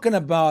was talking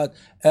about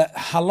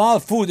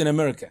halal food in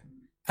America.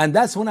 And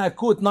that's when I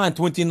quote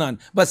 929.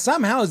 But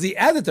somehow the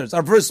editors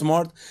are very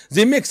smart.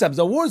 They mix up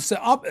the words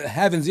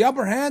having the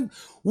upper hand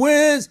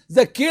with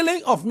the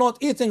killing of not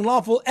eating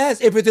lawful as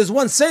if it is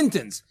one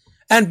sentence.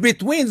 And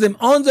between them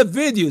on the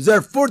video, there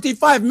are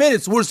 45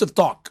 minutes worth of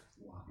talk.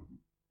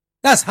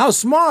 That's how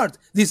smart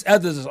these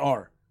editors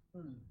are.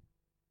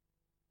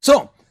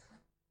 So,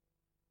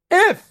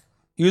 if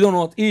you do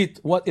not eat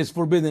what is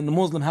forbidden, the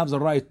Muslim has the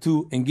right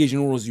to engage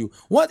in war with you.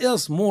 What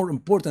else more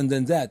important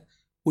than that?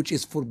 Which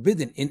is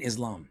forbidden in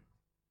Islam.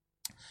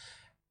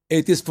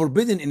 It is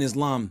forbidden in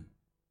Islam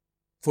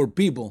for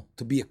people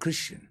to be a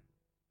Christian.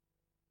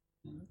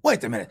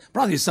 Wait a minute,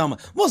 Brother Usama,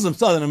 Muslims,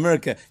 Southern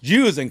America,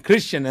 Jews and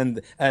Christian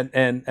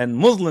and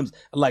Muslims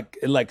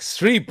like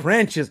 3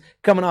 branches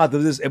coming out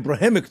of this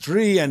Abrahamic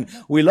tree, and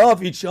we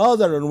love each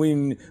other and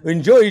we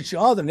enjoy each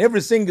other and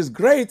everything is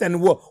great,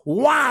 and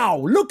wow,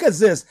 look at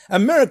this,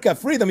 America,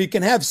 freedom, you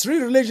can have 3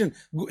 religions,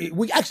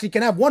 we actually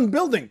can have 1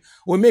 building.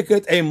 We make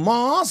it a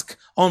mosque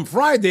on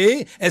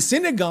Friday, a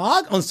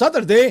synagogue on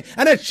Saturday,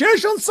 and a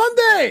church on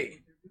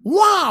Sunday.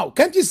 Wow,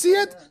 can't you see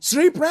it?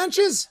 3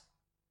 branches.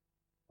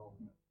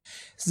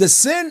 The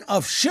sin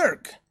of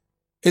shirk,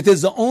 it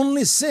is the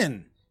only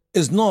sin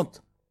is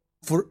not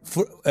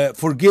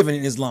forgiven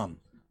in Islam.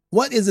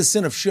 What is the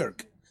sin of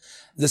shirk?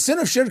 The sin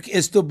of shirk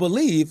is to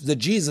believe that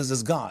Jesus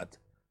is God.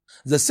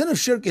 The sin of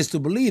shirk is to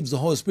believe the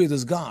Holy Spirit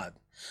is God.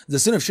 The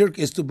sin of shirk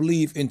is to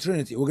believe in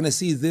Trinity. We're going to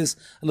see this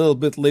a little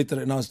bit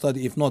later in our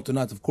study. If not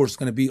tonight, of course, it's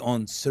going to be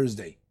on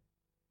Thursday.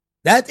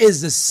 That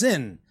is the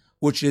sin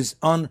which is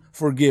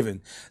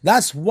unforgiven.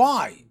 That's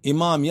why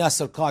Imam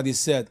Yasir Qadi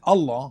said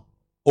Allah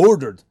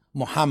ordered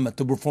Muhammad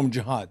to perform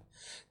jihad,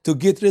 to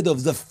get rid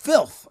of the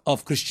filth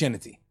of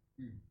Christianity.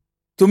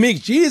 To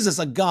make Jesus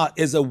a God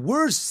is a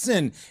worse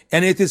sin,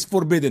 and it is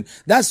forbidden.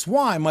 That's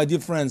why, my dear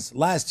friends,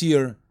 last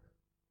year,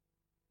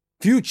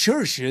 few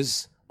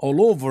churches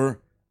all over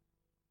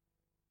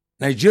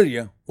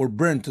Nigeria were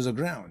burned to the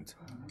ground.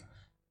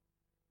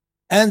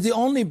 And they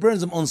only burn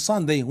them on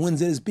Sunday when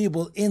there is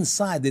people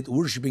inside it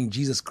worshiping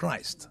Jesus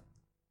Christ.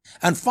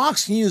 And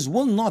Fox News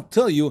will not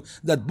tell you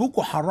that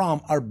Boko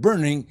Haram are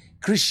burning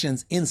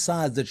Christians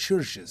inside the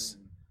churches.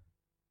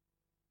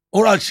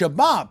 Or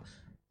Al-Shabaab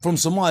from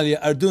Somalia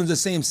are doing the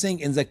same thing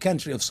in the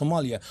country of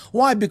Somalia.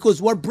 Why?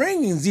 Because we're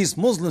bringing these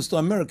Muslims to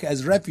America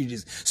as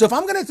refugees. So if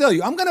I'm going to tell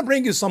you, I'm going to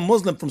bring you some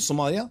Muslim from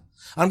Somalia,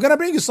 I'm going to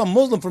bring you some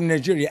Muslim from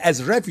Nigeria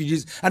as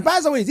refugees. And by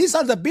the way, these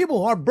are the people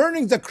who are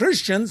burning the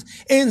Christians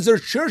in their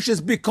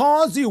churches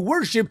because they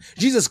worship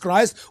Jesus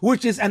Christ,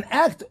 which is an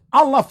act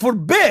Allah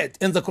forbid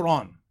in the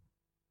Quran.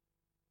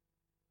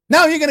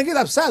 Now you're going to get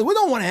upset. We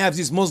don't want to have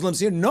these Muslims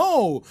here.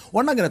 No,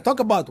 we're not going to talk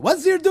about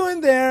what they're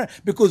doing there,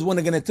 because we're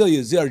going to tell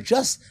you they are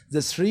just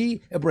the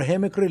three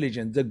Abrahamic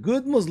religions, the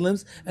good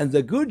Muslims and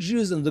the good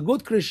Jews and the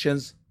good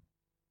Christians,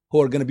 who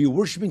are going to be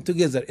worshiping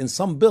together in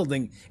some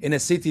building in a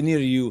city near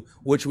you,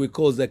 which we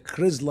call the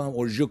Chrislam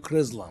or Jew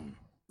Chrislam.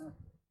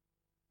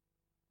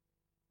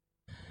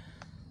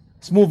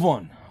 Let's move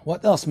on.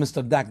 What else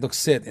Mr. Dakdok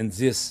said in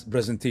this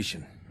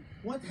presentation?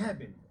 What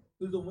happened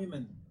to the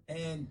women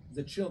and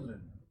the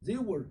children? They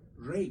were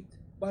raped.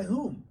 By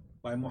whom?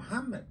 By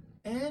Muhammad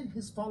and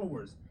his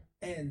followers.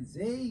 And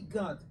they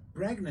got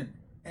pregnant.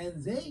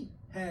 And they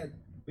had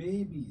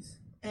babies.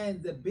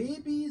 And the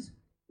babies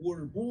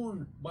were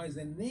born by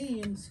the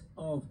names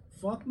of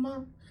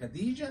Fatma,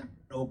 Khadija,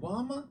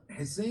 Obama,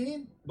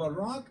 Hussein,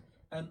 Barack,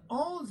 and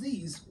all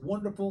these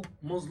wonderful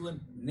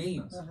Muslim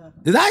names.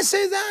 Did I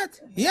say that?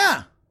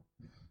 Yeah.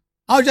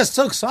 I was just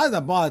so excited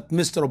about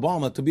Mr.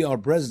 Obama to be our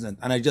president,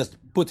 and I just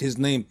put his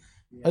name.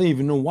 I don't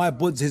even know why I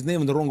put his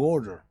name in the wrong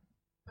order.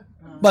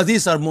 But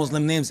these are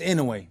Muslim names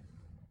anyway.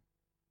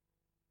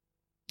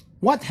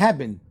 What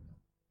happened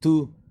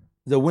to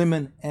the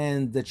women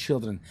and the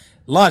children?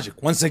 Logic,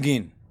 once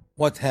again.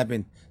 What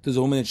happened to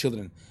the women and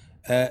children?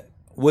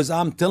 Was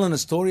I'm telling a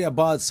story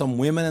about some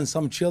women and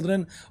some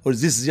children, or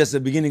this is just the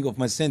beginning of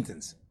my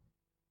sentence?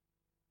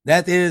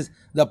 That is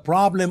the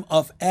problem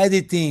of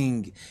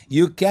editing.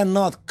 You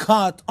cannot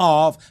cut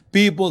off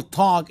people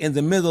talk in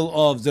the middle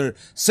of their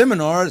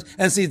seminars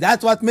and see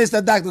that's what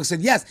Mr. Dakdok said.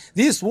 Yes,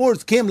 these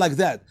words came like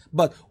that.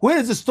 But where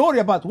is the story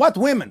about what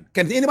women?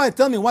 Can anybody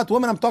tell me what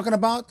women I'm talking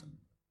about?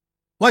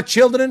 What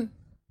children?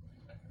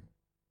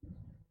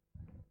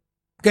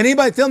 Can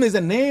anybody tell me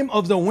the name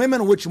of the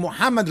women which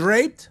Muhammad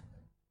raped?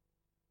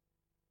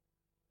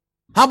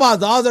 How about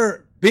the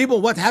other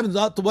people? What happened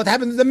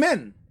to the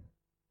men?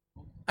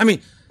 I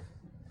mean,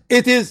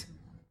 it is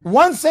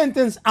one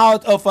sentence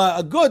out of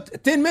a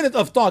good 10 minutes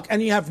of talk,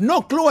 and you have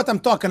no clue what I'm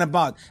talking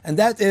about. And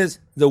that is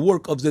the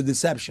work of the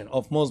deception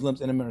of Muslims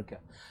in America.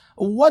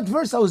 What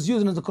verse I was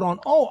using in the Quran?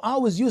 Oh, I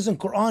was using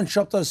Quran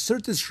chapter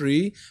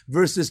 33,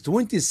 verses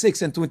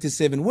 26 and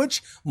 27,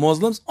 which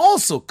Muslims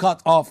also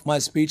cut off my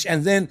speech,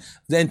 and then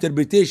the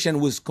interpretation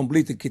was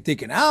completely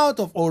taken out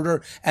of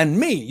order. And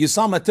me,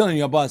 Usama, telling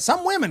you about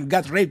some women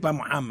got raped by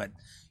Muhammad.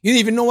 You didn't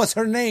even know what's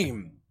her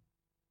name.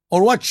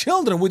 Or what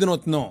children, we do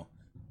not know.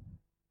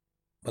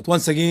 But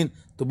once again,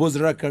 to put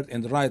the record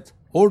in the right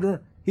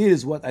order, here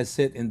is what I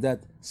said in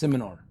that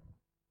seminar.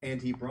 And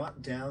he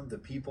brought down the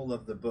people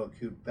of the book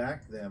who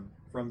backed them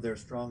from their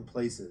strong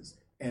places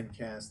and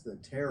cast the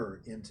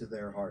terror into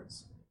their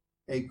hearts.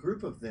 A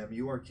group of them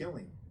you are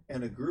killing,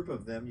 and a group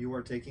of them you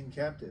are taking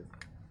captive.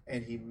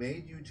 And he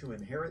made you to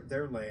inherit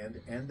their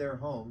land and their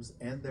homes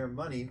and their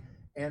money,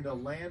 and a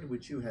land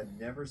which you had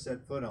never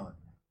set foot on.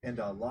 And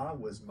Allah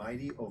was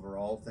mighty over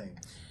all things.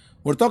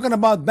 We're talking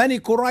about Bani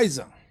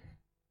Qurayza.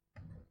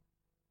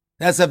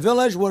 That's a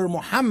village where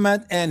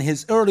Muhammad and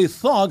his early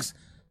thugs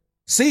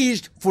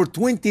sieged for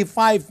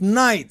 25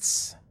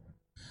 nights.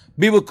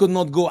 People could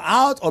not go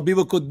out or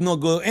people could not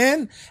go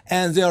in,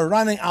 and they're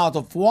running out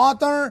of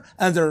water,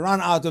 and they're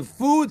running out of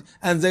food,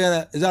 and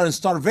they're in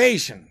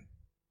starvation.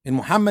 In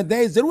Muhammad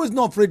days, there was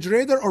no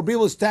refrigerator or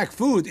people stack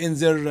food in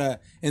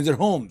their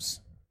homes.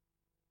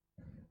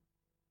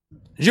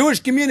 Jewish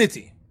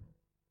community.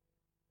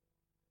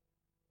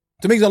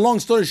 To make the long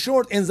story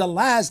short, in the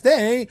last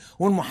day,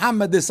 when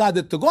Muhammad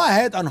decided to go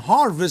ahead and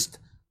harvest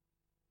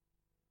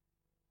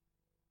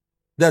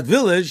that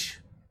village,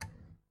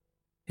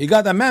 he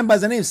got a man by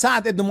the name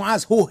Sa'd ibn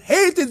Mu'az who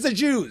hated the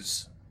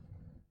Jews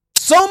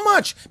so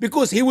much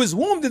because he was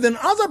wounded in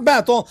other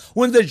battle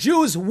when the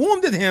Jews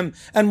wounded him,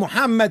 and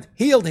Muhammad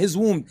healed his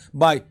wound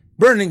by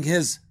burning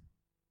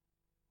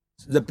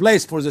the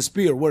place for the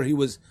spear where he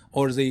was,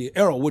 or the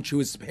arrow which he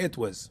was hit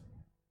with.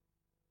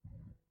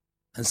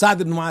 And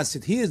Sa'd ibn Mu'az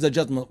said, here is the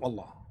judgment of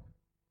Allah.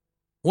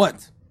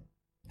 What?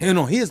 You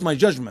know, here is my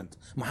judgment.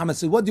 Muhammad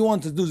said, what do you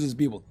want to do to these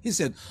people? He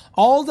said,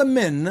 all the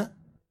men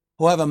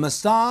who have a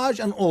mustache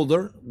and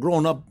older,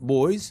 grown-up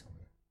boys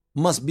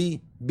must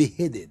be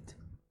beheaded.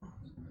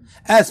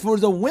 As for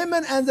the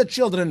women and the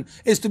children,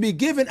 is to be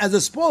given as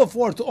a spoil of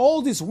war to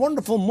all these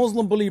wonderful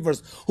Muslim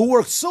believers who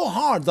worked so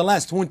hard the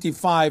last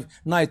 25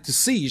 nights to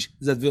siege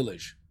that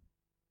village.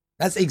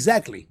 That's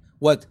exactly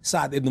what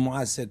Sa'd ibn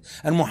Mu'az said.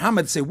 And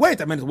Muhammad said, wait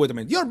a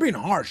minute, you're being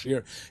harsh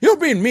here. You're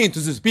being mean to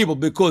these people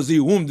because they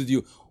wounded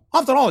you.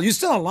 After all, you're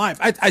still alive.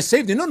 I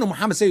saved you. No,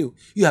 Muhammad said,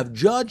 you have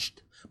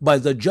judged by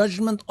the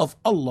judgment of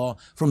Allah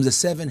from the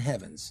 7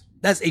 heavens.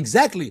 That's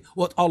exactly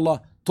what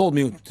Allah told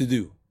me to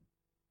do.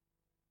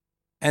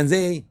 And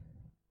they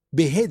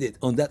beheaded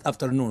on that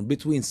afternoon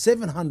between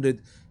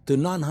 700 to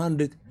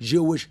 900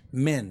 Jewish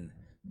men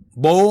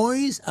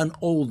boys and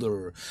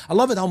older. I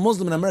love it how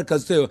Muslim in America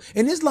say,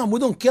 in Islam, we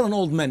don't kill an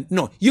old man.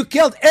 No, you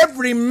killed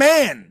every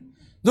man.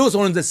 Those who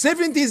are in the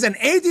 70s and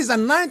 80s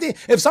and 90s,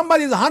 if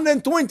somebody is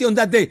 120 on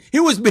that day,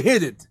 he was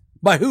beheaded.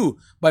 By who?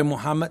 By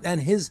Muhammad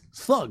and his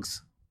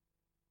thugs.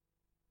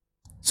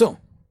 So,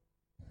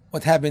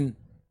 what happened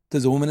to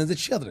the women and the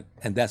children?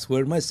 And that's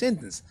where my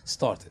sentence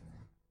started.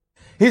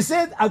 He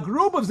said, a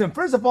group of them,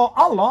 first of all,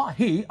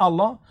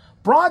 Allah,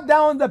 brought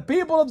down the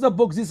people of the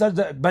books, these are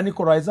the Bani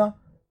Qurayza,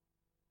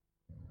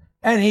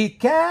 and he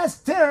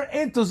cast terror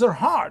into their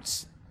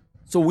hearts.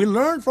 So we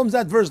learn from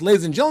that verse,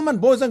 ladies and gentlemen,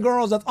 boys and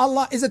girls, that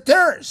Allah is a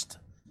terrorist.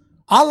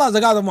 Allah, the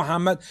God of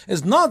Muhammad,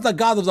 is not the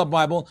God of the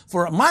Bible,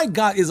 for my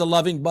God is a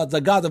loving, but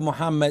the God of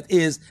Muhammad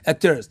is a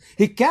terrorist.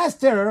 He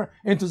cast terror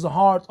into the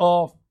heart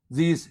of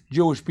these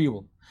Jewish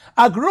people.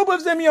 A group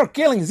of them you're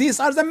killing, these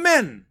are the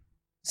men.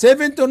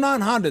 700 to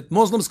 900.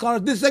 Muslim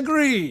scholars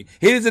disagree.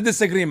 Here is a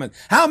disagreement.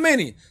 How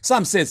many?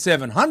 Some said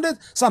 700,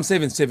 some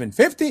said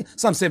 750,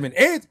 some said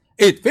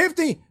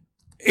 850,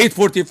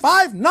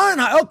 845,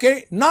 900.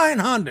 Okay,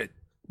 900.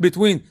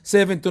 Between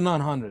 7 to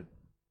 900.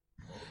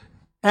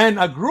 And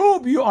a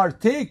group you are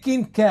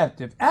taking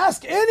captive.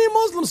 Ask any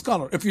Muslim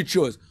scholar if you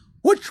choose.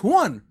 Which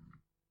one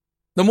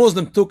the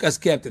Muslim took as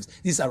captives?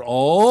 These are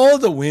all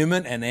the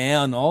women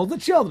and all the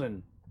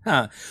children.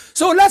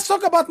 So let's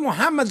talk about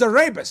Muhammad the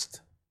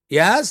rapist.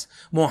 Yes,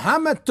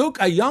 Muhammad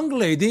took a young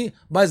lady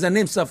by the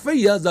name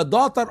Safiya, the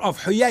daughter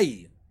of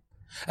Huyay.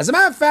 As a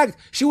matter of fact,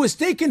 she was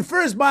taken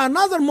first by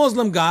another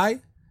Muslim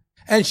guy,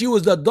 and she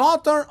was the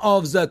daughter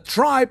of the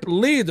tribe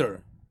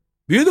leader.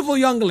 Beautiful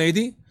young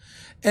lady,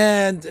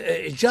 and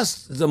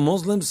just the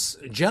Muslims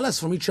jealous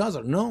from each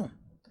other. No.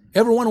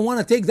 Everyone want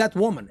to take that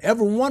woman.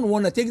 Everyone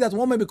want to take that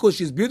woman because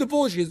she's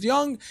beautiful, she's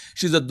young,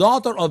 she's the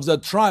daughter of the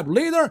tribe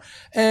leader,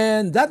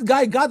 and that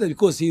guy got it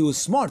because he was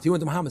smart. He went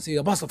to Muhammad and said,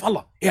 Abbas of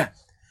Allah, yeah.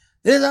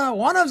 There's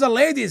one of the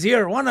ladies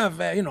here, one of,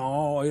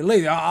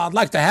 lady, I'd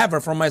like to have her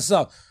for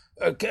myself.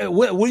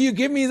 Will you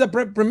give me the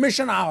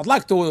permission? I would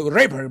like to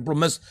rape her,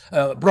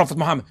 Prophet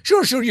Muhammad.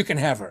 Sure, you can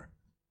have her.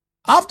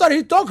 After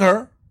he took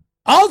her,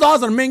 all the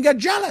other men get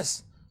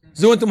jealous.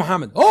 They went to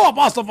Muhammad. Oh,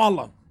 Apostle of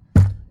Allah.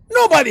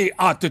 Nobody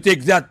ought to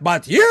take that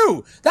but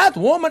you. That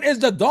woman is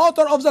the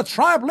daughter of the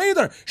tribe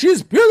leader.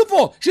 She's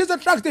beautiful. She's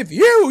attractive.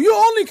 You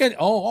only can.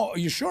 Oh,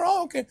 you sure?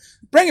 Oh, okay.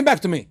 Bring it back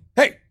to me.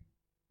 Hey,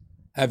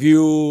 have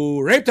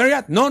you raped her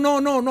yet? No,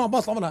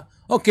 Apostle of Allah.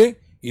 Okay.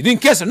 You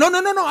didn't kiss her? No,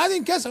 I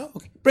didn't kiss her.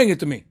 Okay. Bring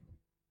it to me.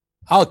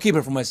 I'll keep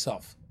her for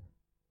myself.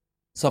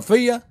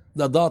 Safiya,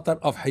 the daughter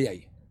of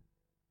Huyay.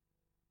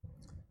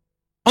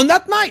 On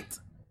that night,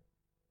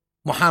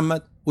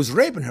 Muhammad was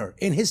raping her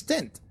in his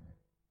tent.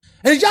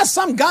 And it's just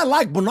some guy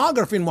like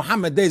pornography in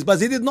Muhammad days,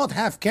 but he did not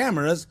have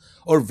cameras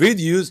or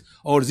videos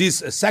or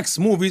these sex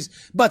movies,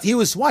 but he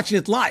was watching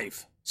it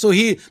live. So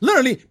he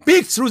literally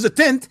peeked through the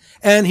tent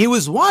and he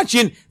was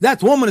watching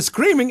that woman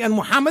screaming and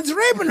Muhammad's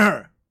raping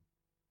her.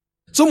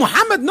 So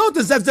Muhammad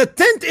noticed that the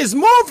tent is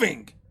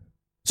moving.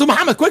 So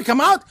Muhammad quick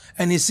come out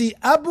and he see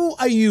Abu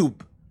Ayyub,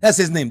 that's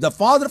his name, the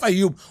father of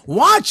Ayyub,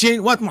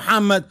 watching what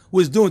Muhammad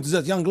was doing to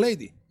that young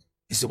lady.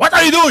 He said, what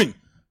are you doing?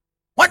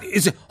 What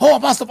is it? Oh,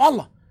 Apostle of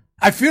Allah,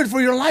 I feared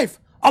for your life.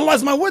 Allah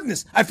is my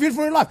witness. I feared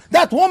for your life.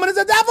 That woman is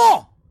a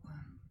devil.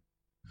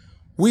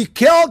 We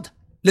killed,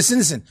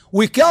 listen,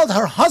 we killed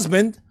her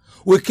husband,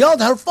 we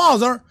killed her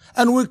father,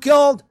 and we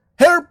killed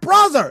her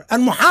brother.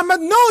 And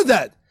Muhammad knew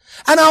that.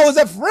 And I was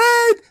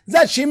afraid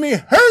that she may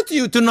hurt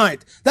you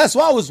tonight. That's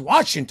why I was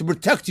watching to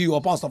protect you,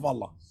 Apostle of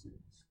Allah.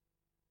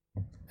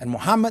 And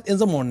Muhammad in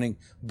the morning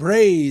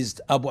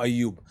praised Abu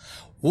Ayyub.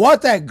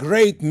 What a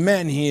great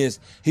man he is.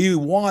 He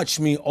watched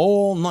me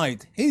all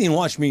night. He didn't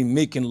watch me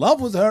making love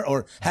with her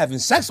or having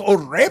sex or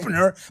raping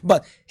her,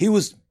 but he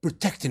was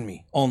protecting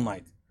me all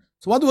night.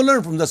 So what do we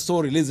learn from that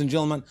story, ladies and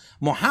gentlemen?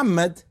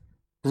 Muhammad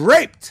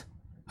raped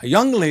a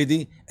young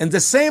lady in the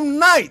same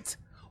night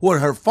where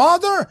her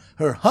father,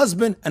 her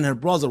husband, and her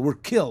brother were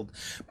killed,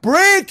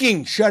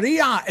 breaking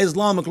Sharia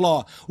Islamic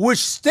law, which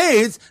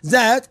states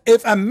that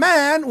if a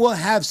man will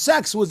have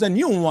sex with a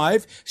new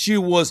wife, she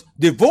was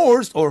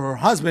divorced or her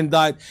husband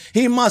died,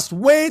 he must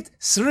wait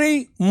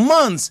 3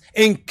 months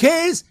in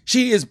case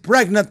she is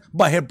pregnant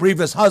by her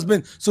previous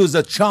husband, so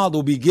the child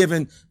will be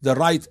given the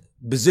right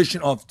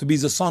position of to be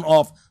the son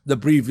of the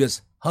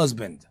previous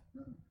husband.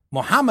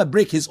 Muhammad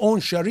break his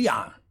own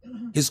Sharia,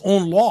 his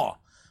own law,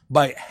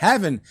 by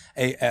having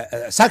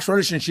a sexual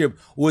relationship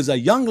with a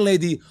young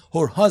lady,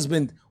 her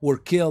husband were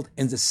killed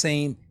in the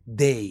same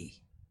day.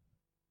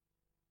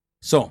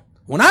 So,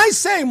 when I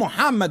say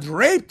Muhammad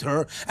raped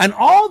her and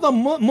all the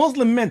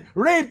Muslim men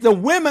raped the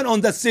women on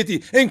that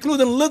city,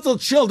 including little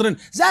children,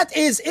 that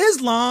is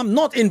Islam,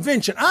 not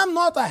invention. I'm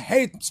not a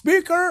hate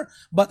speaker,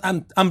 but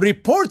I'm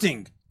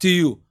reporting to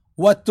you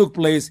what took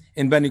place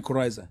in Bani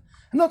Qurayza.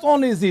 Not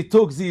only is he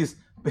took these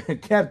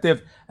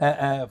captive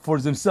for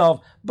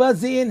themselves,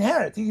 but they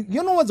inherit.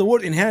 You know what the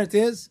word inherit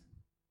is?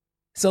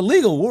 It's a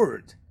legal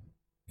word.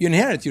 You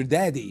inherit your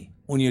daddy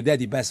when your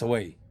daddy passed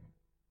away.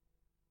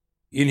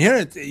 You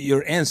inherit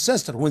your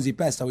ancestor when they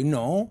passed away.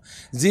 No,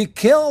 they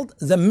killed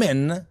the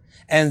men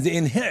and they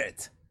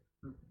inherit.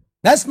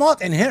 That's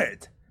not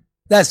inherit.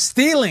 That's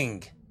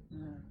stealing.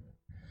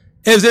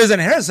 If there's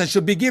inheritance, it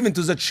should be given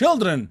to the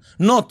children,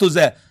 not to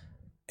the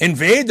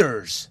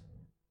invaders.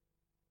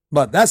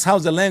 But that's how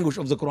the language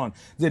of the Quran.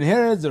 They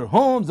inherit their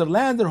homes, their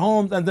land, their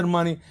homes, and their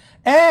money.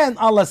 And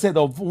Allah said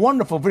a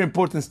wonderful, very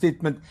important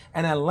statement,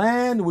 and a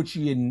land which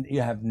you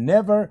had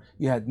never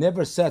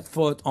set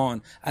foot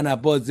on, and I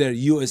bought their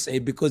USA,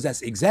 because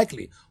that's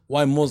exactly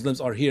why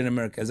Muslims are here in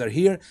America. They're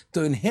here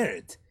to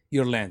inherit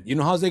your land. You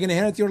know how they're going to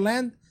inherit your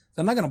land?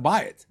 They're not going to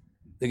buy it.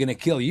 They're going to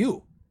kill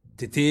you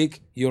to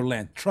take your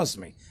land. Trust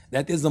me.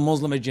 That is the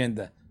Muslim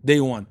agenda. Day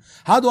one.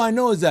 How do I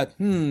know is that?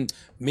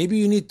 Maybe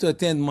you need to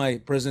attend my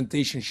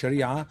presentation,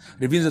 Sharia,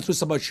 revealing the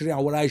truth about Sharia,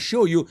 where I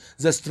show you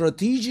the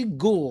strategic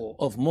goal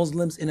of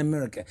Muslims in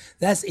America.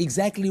 That's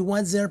exactly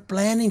what they're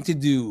planning to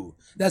do.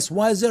 That's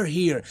why they're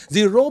here.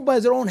 They roll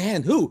by their own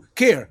hand. Who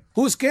care?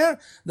 Who's care?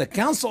 The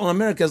Council on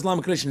American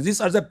Islamic Relations.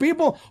 These are the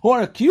people who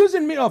are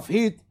accusing me of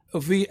hate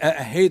or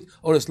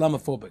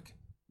Islamophobic.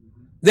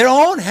 Their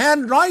own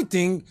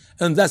handwriting,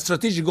 and that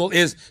strategic goal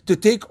is to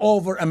take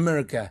over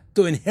America,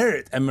 to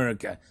inherit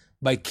America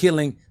by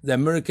killing the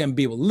American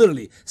people,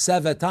 literally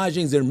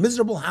sabotaging their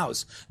miserable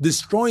house,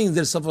 destroying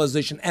their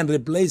civilization, and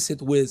replace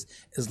it with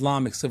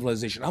Islamic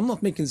civilization. I'm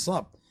not making this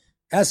up.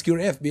 Ask your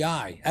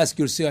FBI, ask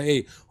your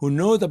CIA, who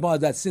knows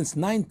about that since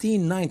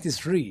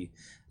 1993.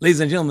 Ladies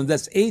and gentlemen,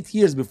 that's 8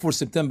 years before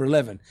September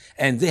 11,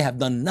 and they have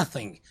done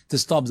nothing to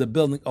stop the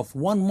building of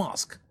one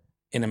mosque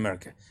in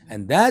America.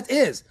 And that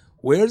is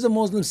where the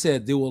Muslims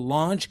said they will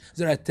launch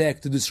their attack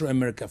to destroy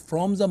America,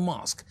 from the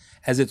mosque,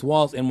 as it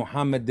was in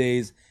Muhammad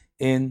days,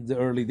 in the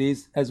early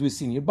days, as we've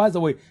seen here. By the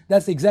way,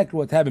 that's exactly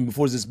what happened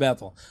before this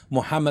battle.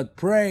 Muhammad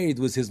prayed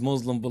with his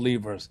Muslim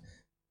believers,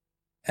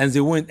 and they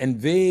went and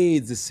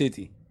invade the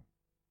city.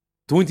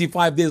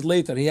 25 days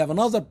later, he had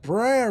another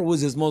prayer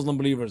with his Muslim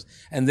believers,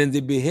 and then they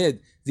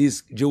beheaded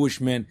these Jewish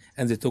men,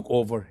 and they took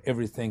over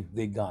everything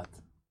they got.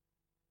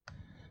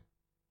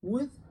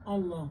 With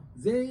Allah,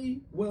 they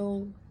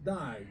will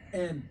die,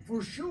 and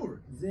for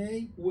sure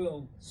they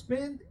will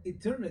spend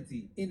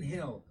eternity in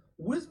hell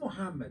with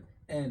Muhammad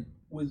and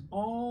with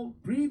all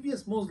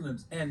previous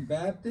Muslims and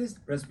Baptist,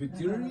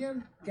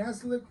 Presbyterian,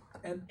 Catholic,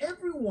 and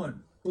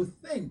everyone who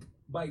think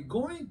by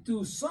going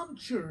to some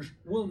church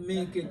will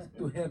make it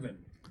to heaven.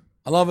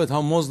 I love it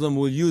how Muslim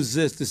will use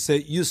this to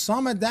say,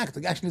 Usama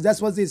Dakdok. Actually,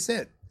 that's what they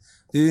said.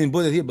 They didn't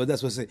put it here, but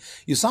that's what they say.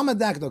 Usama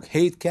Dakdok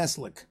hate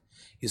Catholic.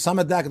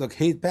 Usama Dakdok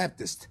hate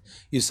Baptist.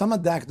 Usama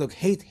Dakdok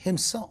hate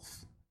himself.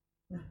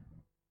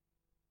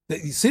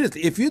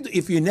 Seriously,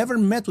 if you never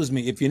met with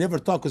me, if you never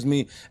talk with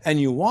me,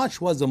 and you watch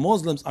what the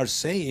Muslims are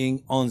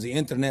saying on the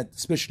internet,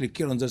 especially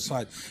here on their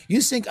side, you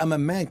think I'm a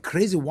man,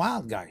 crazy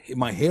wild guy.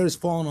 My hair is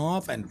falling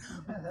off and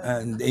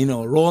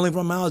rolling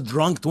from my mouth,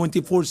 drunk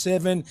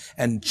 24/7,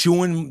 and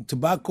chewing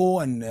tobacco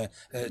and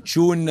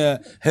chewing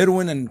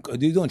heroin, and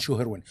you don't chew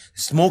heroin,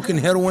 smoking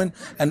heroin,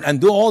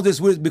 and do all this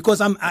weird, because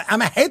I'm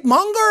a hate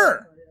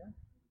monger.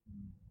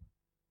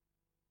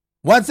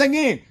 Once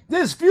again,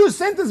 there's few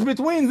sentences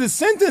between the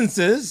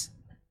sentences.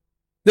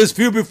 There's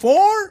few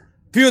before,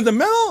 few in the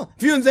middle,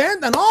 few in the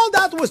end, and all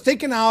that was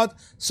taken out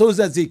so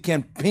that they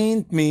can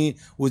paint me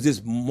with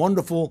this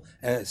wonderful,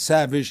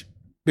 savage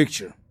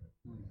picture.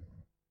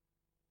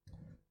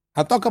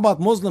 I talk about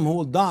Muslims who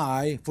will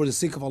die for the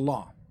sake of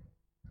Allah.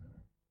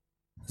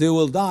 They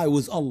will die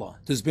with Allah,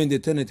 to spend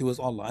eternity with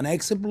Allah. And I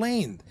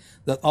explained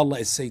that Allah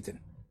is Satan.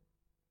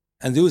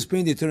 And they will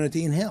spend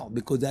eternity in hell,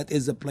 because that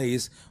is the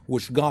place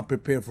which God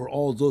prepared for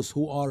all those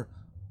who are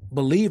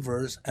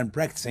believers and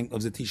practicing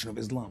of the teaching of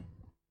Islam.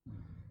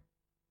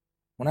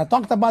 When I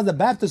talked about the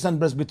Baptist and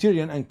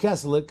Presbyterian and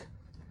Catholic,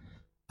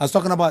 I was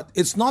talking about,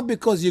 it's not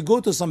because you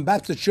go to some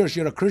Baptist church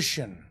you're a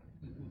Christian.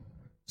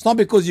 It's not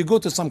because you go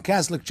to some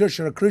Catholic church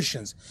you're a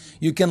Christian.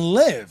 You can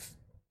live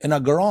in a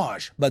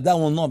garage, but that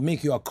will not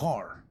make you a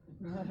car.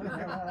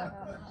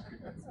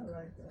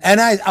 And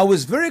I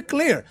was very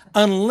clear,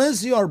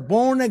 unless you are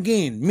born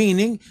again,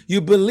 meaning you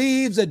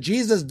believe that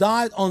Jesus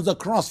died on the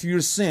cross for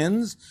your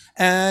sins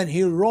and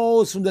he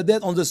rose from the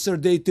dead on the third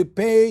day to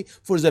pay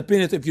for the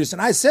penalty of your sin.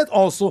 I said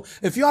also,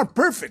 if you are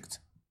perfect,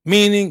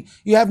 meaning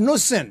you have no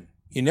sin,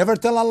 you never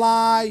tell a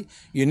lie,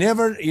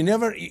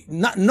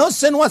 no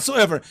sin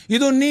whatsoever, you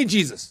don't need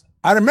Jesus.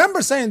 I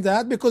remember saying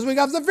that because we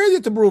got the video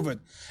to prove it.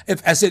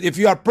 If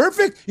you are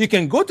perfect, you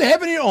can go to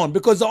heaven on your own,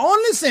 because the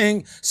only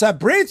thing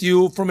separate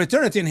you from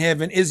eternity in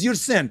heaven is your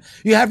sin.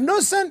 You have no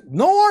sin,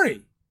 no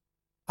worry.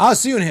 I'll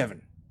see you in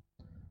heaven.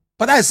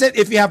 But I said,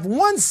 if you have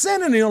one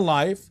sin in your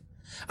life,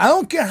 I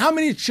don't care how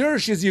many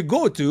churches you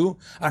go to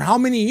or how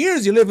many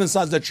years you live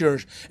inside the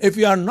church. If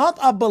you are not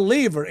a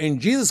believer in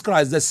Jesus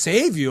Christ, the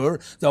Savior,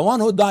 the one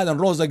who died and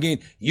rose again,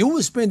 you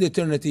will spend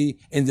eternity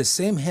in the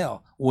same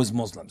hell with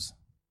Muslims.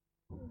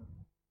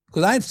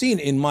 Because I've seen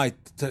in my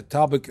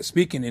topic,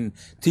 speaking in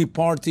tea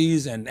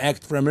parties and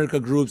Act for America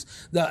groups,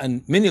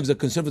 and many of the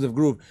conservative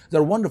groups,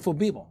 they're wonderful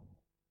people.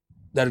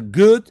 They're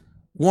good,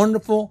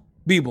 wonderful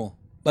people,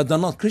 but they're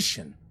not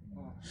Christian.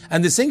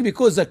 And they think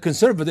because they're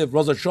conservative,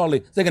 Brother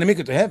Charlie, they're going to make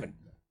it to heaven.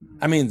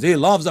 I mean, they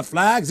love the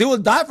flags. They will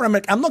die for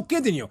America. I'm not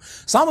kidding you.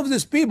 Some of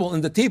these people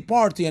in the Tea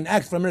Party and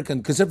Act for America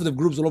and conservative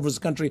groups all over this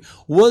country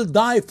will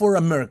die for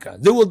America.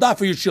 They will die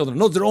for your children,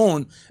 not their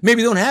own.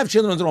 Maybe they don't have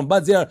children of their own,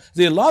 but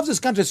they love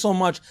this country so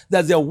much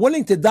that they're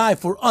willing to die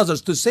for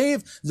others to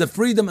save the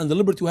freedom and the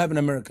liberty we have in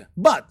America.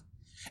 But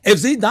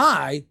if they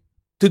die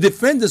to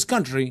defend this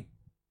country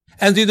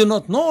and they do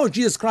not know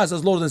Jesus Christ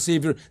as Lord and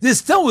Savior, they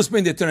still will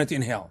spend eternity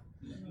in hell.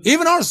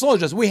 Even our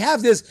soldiers, we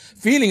have this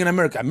feeling in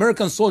America,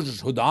 American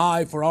soldiers who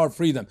die for our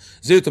freedom,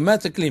 they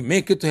automatically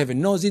make it to heaven.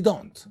 No, they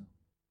don't.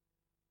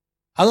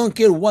 I don't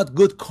care what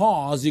good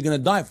cause you're going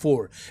to die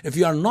for. If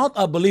you are not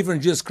a believer in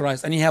Jesus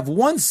Christ and you have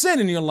one sin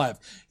in your life,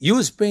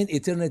 you spend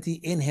eternity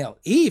in hell,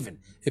 even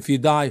if you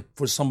die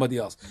for somebody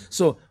else.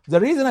 So the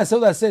reason I said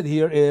what I said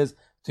here is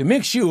to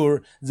make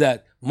sure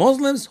that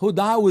Muslims who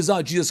die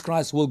without Jesus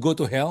Christ will go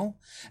to hell,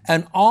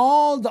 and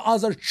all the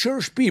other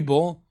church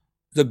people,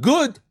 the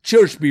good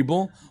church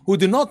people who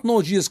do not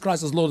know Jesus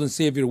Christ as Lord and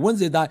Savior, when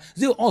they die,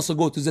 they'll also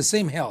go to the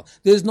same hell.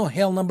 There is no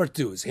hell number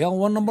 2. It's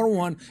hell number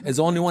 1 is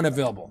the only one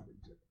available.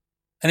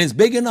 And it's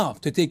big enough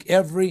to take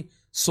every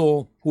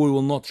soul who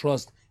will not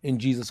trust in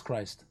Jesus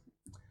Christ.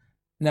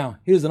 Now,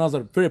 here's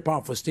another very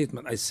powerful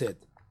statement I said.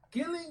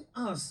 Killing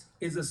us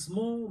is a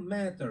small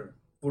matter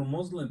for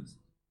Muslims.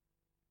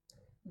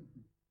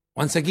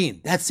 Once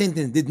again, that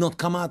sentence did not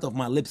come out of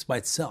my lips by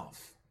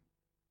itself.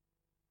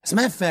 As a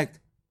matter of fact,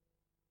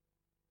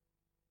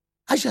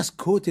 I just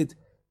quoted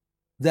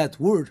that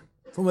word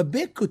from a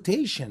big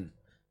quotation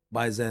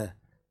by the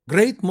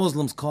great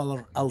Muslim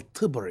scholar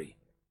Al-Tabari.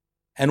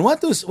 And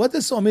what is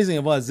so amazing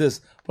about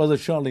this, Brother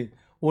Charlie,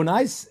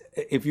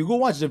 if you go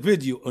watch the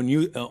video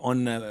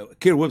on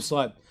CAIR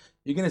website,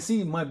 you're going to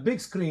see my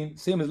big screen,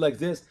 same as like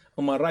this,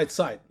 on my right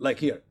side, like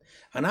here.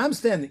 And I'm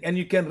standing, and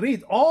you can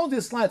read all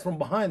these slides from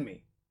behind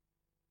me.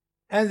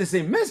 And they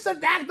say, Mr.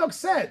 Dakdok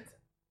said,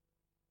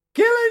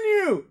 killing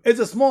you is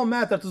a small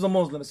matter to the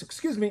Muslims.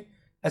 Excuse me.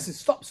 I said,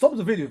 stop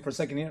the video for a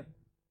second here.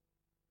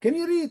 Can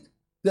you read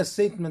the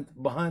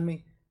statement behind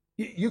me?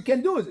 You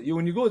can do it.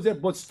 When you go there,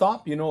 both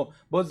stop,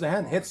 both the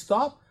hand, hit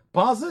stop,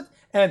 pause it,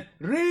 and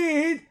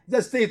read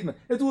the statement.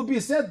 It will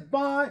be said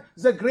by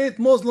the great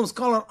Muslim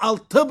scholar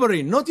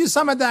Al-Tabari, not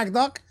Usama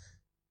Dakdok.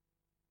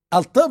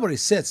 Al-Tabari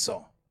said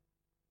so.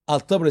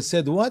 Al-Tabari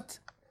said what?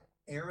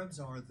 Arabs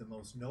are the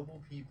most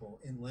noble people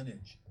in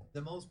lineage,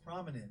 the most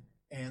prominent,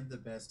 and the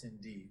best in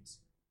deeds.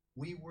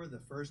 We were the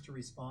first to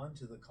respond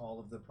to the call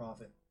of the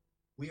Prophet.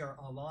 We are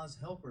Allah's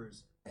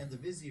helpers and the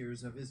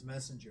viziers of His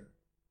messenger.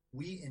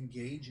 We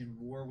engage in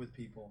war with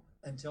people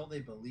until they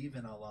believe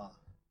in Allah.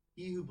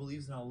 He who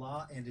believes in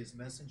Allah and His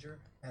messenger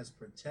has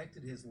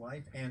protected his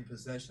life and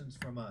possessions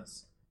from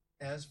us.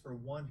 As for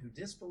one who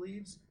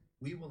disbelieves,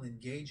 we will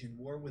engage in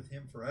war with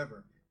him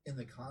forever in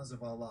the cause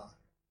of Allah.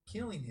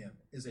 Killing him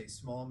is a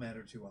small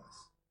matter to us.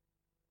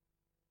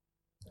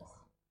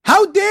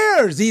 How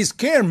dare these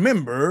CAIR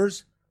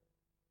members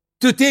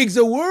to take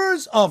the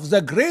words of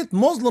the great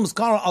Muslim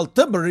scholar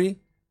Al-Tabari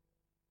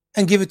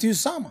and give it to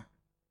Usama?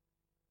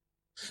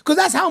 Because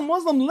that's how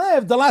Muslims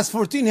lived the last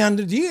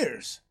 1400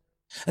 years.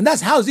 And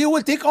that's how they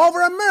will take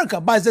over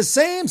America, by the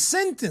same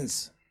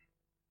sentence.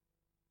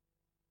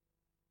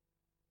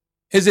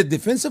 Is it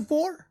defensive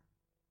war?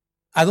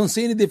 I don't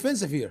see any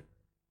defensive here.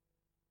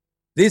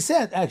 They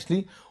said,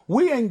 actually,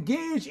 we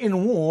engage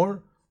in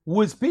war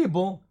with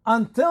people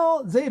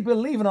until they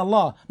believe in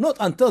Allah, not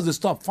until they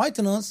stop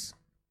fighting us.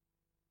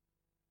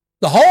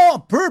 The whole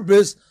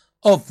purpose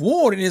of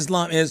war in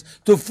Islam is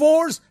to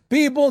force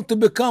people to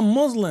become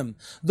Muslim.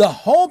 The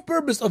whole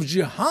purpose of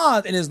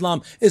jihad in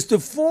Islam is to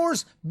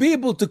force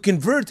people to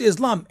convert to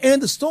Islam.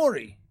 End the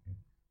story.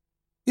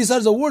 These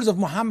are the words of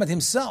Muhammad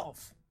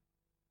himself.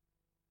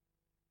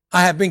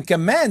 I have been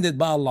commanded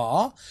by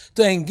Allah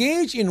to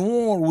engage in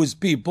war with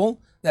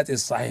people. That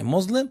is Sahih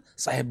Muslim,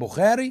 Sahih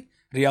Bukhari,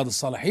 Riyadh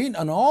al-Salihin,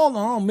 and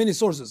all many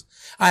sources.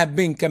 I have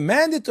been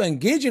commanded to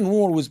engage in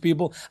war with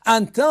people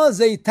until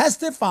they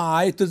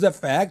testify to the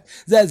fact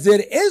that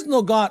there is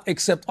no God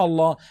except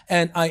Allah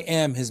and I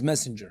am His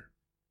messenger.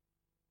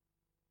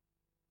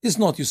 It's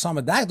not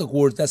Usama Dakdok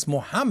words, that's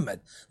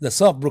Muhammad, the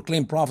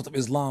self-proclaimed prophet of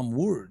Islam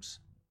words.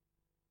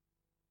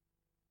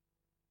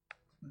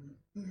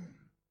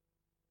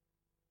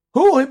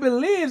 Who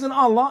believes in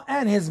Allah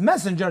and His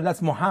messenger,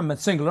 that's Muhammad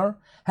singular,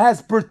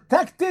 has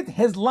protected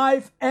his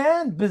life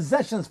and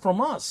possessions from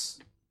us.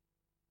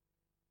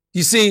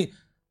 You see,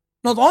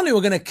 not only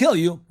we're going to kill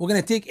you, we're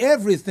going to take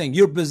everything,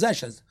 your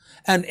possessions.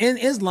 And in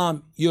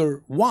Islam,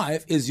 your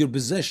wife is your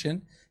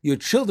possession, your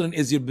children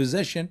is your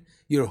possession,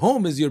 your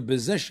home is your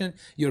possession,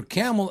 your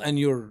camel and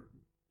your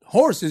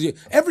horse is your...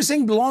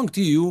 Everything belongs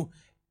to you,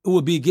 it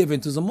will be given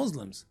to the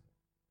Muslims.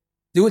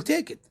 They will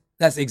take it.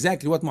 That's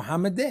exactly what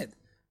Muhammad did.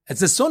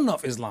 It's the sunnah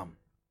of Islam.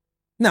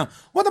 Now,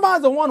 what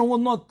about the one who will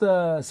not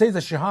say the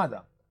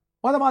Shahada?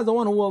 What about the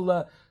one who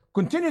will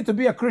continue to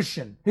be a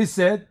Christian? He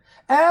said,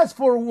 as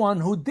for one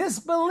who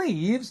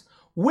disbelieves,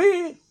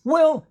 we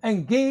will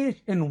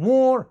engage in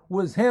war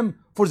with him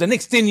for the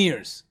next 10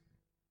 years.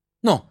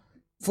 No,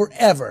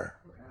 forever.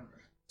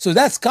 So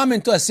that's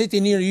coming to a city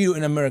near you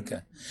in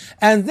America.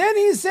 And then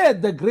he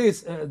said,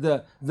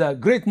 the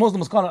great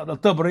Muslim scholar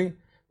Al-Tabari,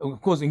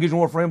 of course, engaged in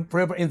war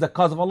forever in the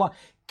cause of Allah,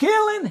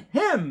 killing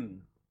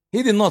him.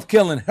 He did not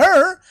kill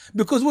her,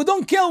 because we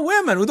don't kill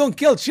women, we don't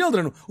kill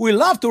children, we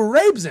love to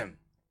rape them.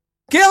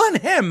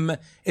 Killing him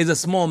is a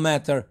small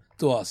matter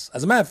to us.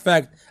 As a matter of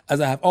fact,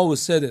 as I have always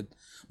said it,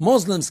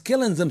 Muslims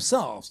killing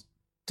themselves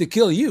to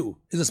kill you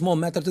is a small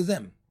matter to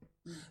them.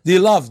 They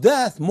love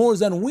death more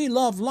than we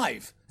love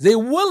life. They're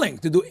willing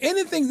to do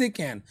anything they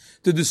can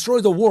to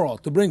destroy the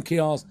world, to bring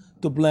chaos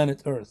to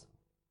planet Earth.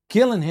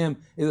 Killing him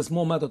is a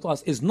small matter to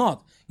us. It's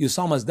not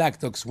Usama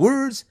Daktuk's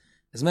words.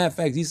 As a matter of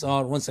fact, these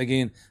are, once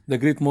again, the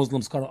great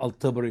Muslim scholar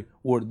Al-Tabari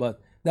word.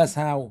 But that's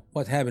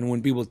what happened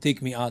when people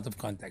take me out of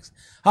context.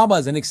 How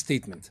about the next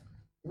statement?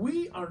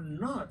 We are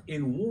not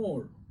in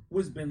war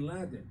with bin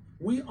Laden.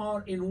 We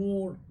are in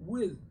war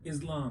with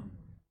Islam.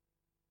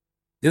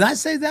 Did I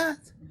say that?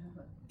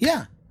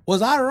 Yeah.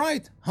 Was I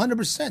right?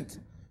 100%.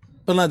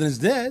 Bin Laden is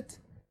dead,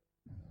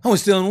 and we're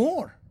still in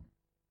war.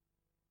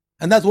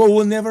 And that war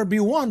will never be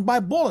won by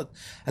bullet.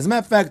 As a matter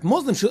of fact,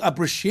 Muslims should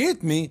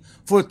appreciate me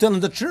for telling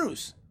the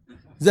truth.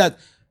 That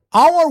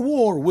our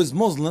war with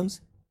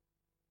Muslims,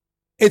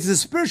 it's a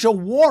spiritual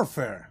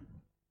warfare.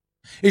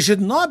 It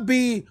should not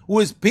be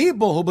with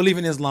people who believe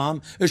in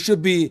Islam. It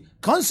should be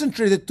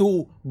concentrated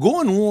to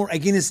go in war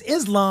against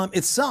Islam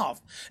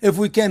itself. If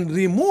we can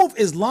remove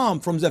Islam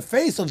from the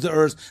face of the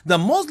earth, the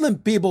Muslim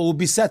people will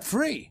be set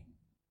free.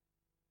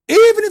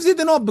 Even if they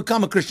do not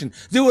become a Christian,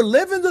 they will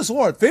live in this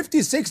world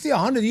 50, 60,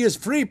 100 years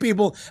free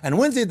people, and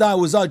when they die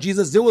without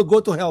Jesus, they will go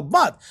to hell,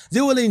 but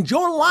they will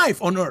enjoy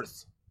life on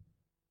earth.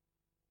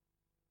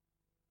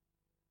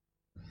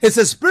 It's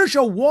a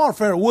spiritual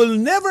warfare, will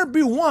never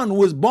be won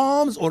with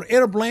bombs or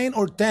airplane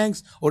or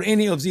tanks or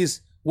any of these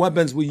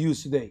weapons we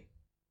use today.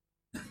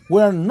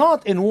 We are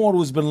not in war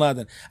with bin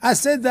Laden. I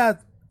said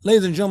that,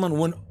 ladies and gentlemen,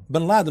 when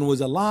bin Laden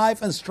was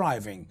alive and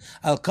striving,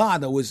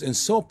 Al-Qaeda was in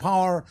so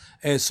power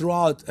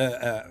throughout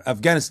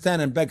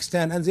Afghanistan and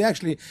Pakistan, and they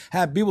actually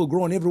have people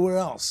growing everywhere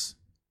else.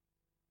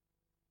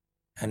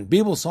 And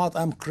people thought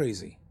I'm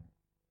crazy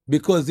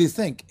because they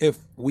think if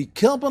we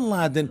kill bin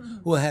Laden,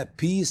 we'll have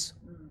peace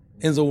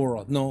in the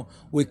world. No,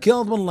 we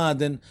killed bin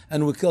Laden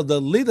and we killed the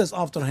leaders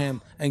after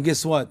him, and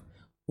guess what?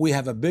 We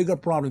have a bigger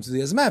problem today.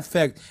 As a matter of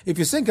fact, if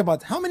you think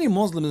about how many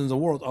Muslims in the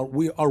world are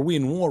we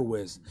in war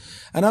with?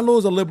 And I know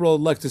as a liberal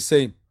would like to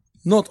say,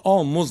 not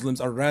all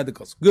Muslims are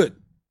radicals. Good.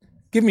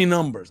 Give me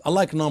numbers. I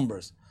like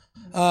numbers.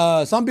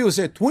 Some people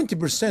say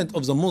 20%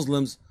 of the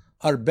Muslims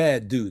are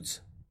bad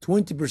dudes.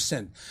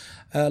 20%.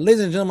 Ladies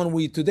and gentlemen,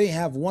 we today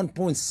have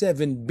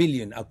 1.7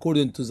 billion,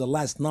 according to the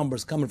last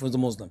numbers coming from the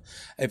Muslim.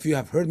 If you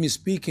have heard me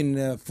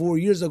speaking 4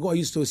 years ago, I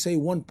used to say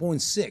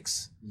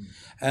 1.6.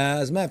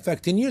 As a matter of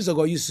fact, 10 years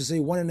ago, I used to say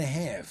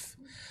 1.5.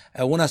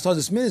 When I started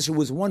this ministry, it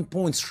was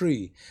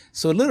 1.3.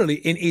 So literally,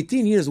 in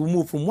 18 years, we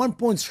moved from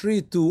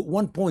 1.3 to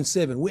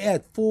 1.7. We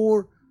had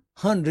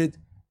 400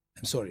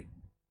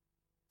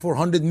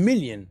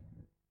 million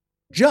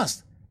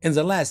just in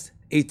the last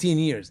 18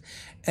 years.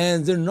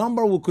 And the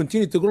number will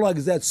continue to grow like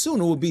that.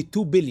 Soon it will be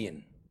 2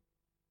 billion.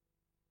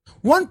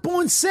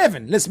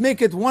 1.7, let's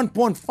make it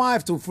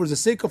 1.5 for the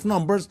sake of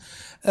numbers.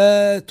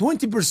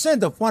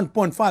 20% of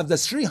 1.5,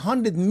 that's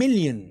 300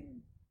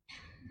 million.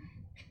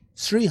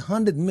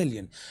 300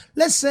 million.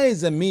 Let's say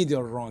the media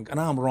are wrong and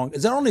I'm wrong.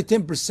 There are only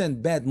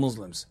 10% bad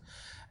Muslims.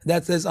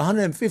 That is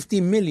 150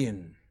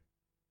 million.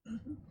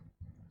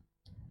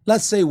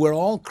 Let's say we're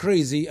all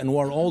crazy and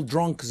we're all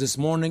drunk this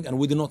morning and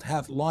we do not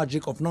have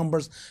logic of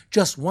numbers.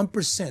 Just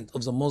 1%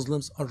 of the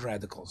Muslims are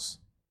radicals.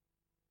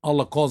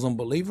 Allah calls them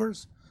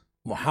believers.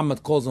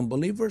 Muhammad calls them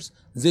believers.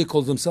 They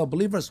call themselves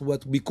believers.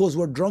 What? Because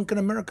we're drunk in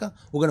America,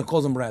 we're going to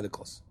call them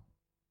radicals.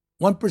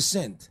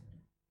 1%.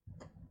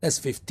 That's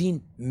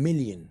 15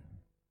 million.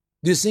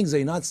 Do you think the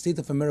United States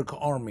of America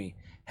Army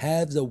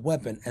have the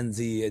weapon and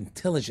the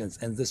intelligence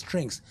and the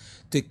strength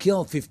to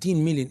kill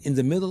 15 million in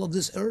the middle of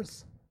this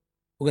earth?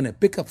 We're going to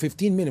pick up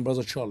 15 million,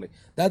 Brother Charlie.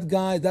 That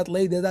guy, that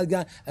lady, that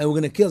guy, and we're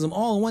going to kill them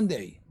all in one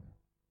day.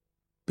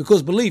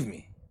 Because believe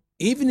me,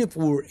 even if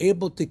we were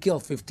able to kill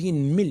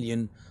 15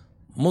 million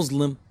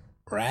Muslim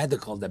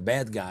radical, the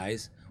bad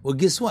guys, well,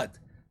 guess what?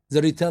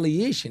 The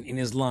retaliation in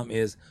Islam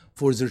is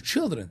for their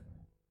children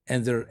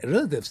and their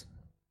relatives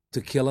to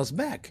kill us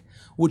back.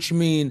 Which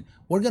means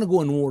we're going to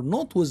go in war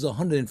not with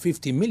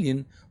 150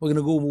 million, we're going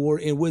to go war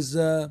with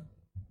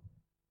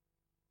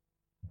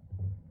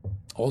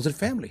all their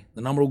family. The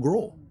number will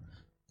grow.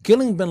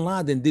 Killing bin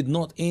Laden did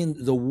not end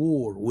the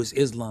war with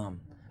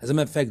Islam. As a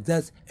matter of fact,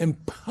 that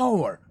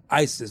empowered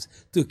ISIS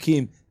to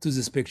come to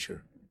this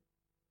picture.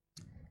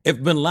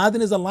 If bin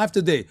Laden is alive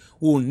today,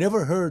 we will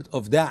never heard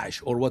of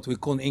Daesh or what we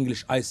call in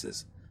English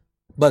ISIS.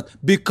 But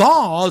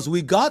because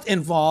we got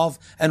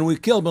involved and we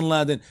killed bin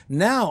Laden,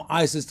 now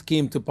ISIS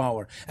came to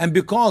power. And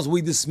because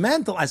we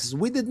dismantled ISIS,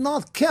 we did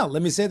not kill.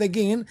 Let me say it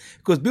again,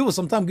 because people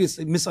sometimes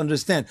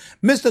misunderstand.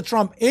 Mr.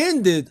 Trump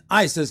ended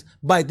ISIS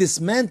by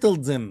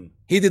dismantling them.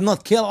 He did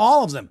not kill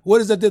all of them.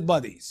 Where is the dead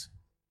bodies?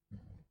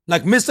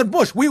 Like Mr.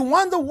 Bush, we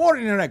won the war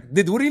in Iraq.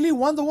 Did we really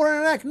won the war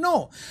in Iraq?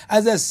 No.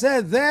 As I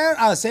said there,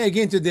 I'll say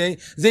again today,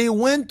 they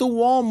went to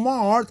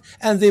Walmart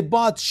and they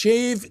bought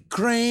shave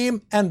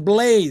cream and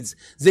blades.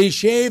 They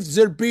shaved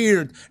their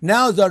beard.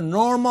 Now they're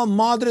normal,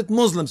 moderate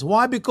Muslims.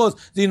 Why? Because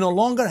they no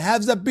longer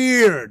have the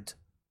beard.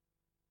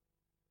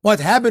 What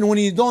happened when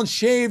you don't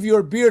shave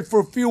your beard for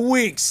a few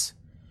weeks?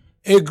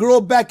 It grew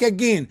back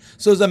again.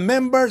 So the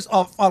members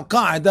of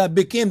Al-Qaeda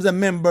became the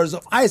members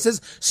of ISIS.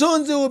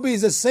 Soon they will be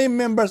the same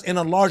members in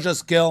a larger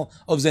scale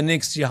of the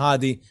next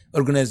jihadi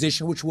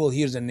organization, which we'll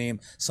hear the name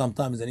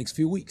sometime in the next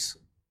few weeks.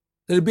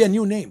 There'll be a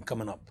new name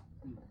coming up.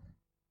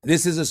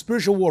 This is a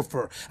spiritual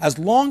warfare. As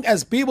long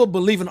as people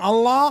believe in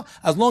Allah,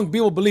 as long as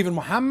people believe in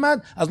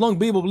Muhammad, as long as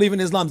people believe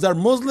in Islam, they're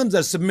Muslims,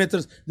 they're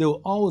submitters, there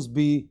will always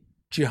be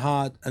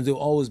jihad and there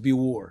will always be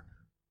war.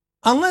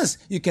 Unless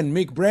you can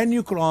make brand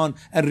new Quran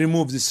and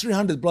remove the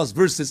 300 plus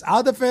verses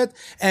out of it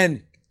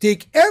and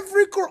take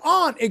every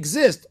Quran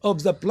exist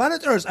of the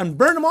planet Earth and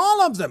burn them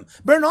all of them.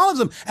 Burn all of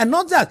them. And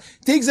not that.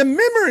 Take the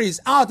memories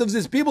out of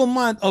this people's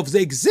mind of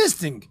the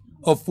existing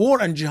of war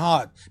and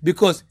jihad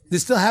because they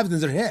still have it in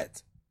their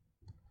head.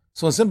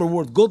 So in simple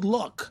word, good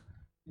luck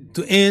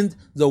to end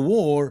the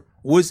war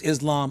with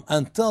Islam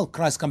until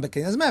Christ comes back.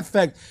 As a matter of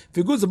fact, if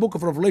you go to the book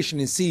of Revelation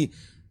and see,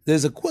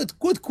 there's a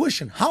good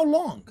question. How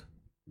long?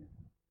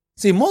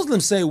 See,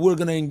 Muslims say we're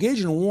going to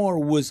engage in war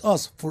with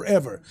us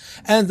forever.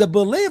 And the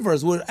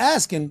believers were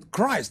asking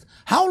Christ,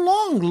 how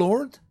long,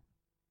 Lord?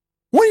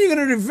 When are you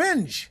going to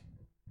revenge?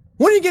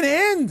 When are you going to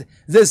end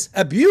this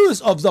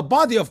abuse of the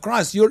body of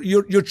Christ,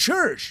 your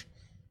church?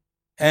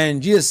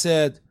 And Jesus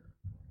said,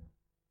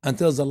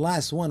 until the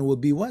last one will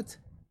be what?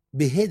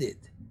 Beheaded.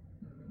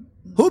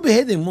 Who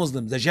beheaded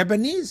Muslims? The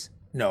Japanese?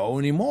 No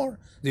anymore.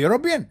 The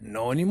European?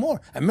 No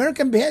anymore.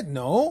 American behead?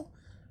 No.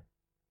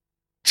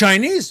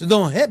 Chinese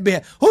don't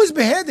behead. Who is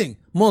beheading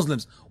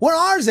Muslims? Where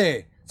are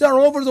they? They're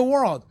all over the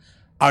world.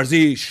 Are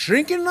they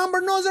shrinking in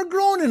number? No, they're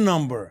growing in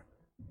number.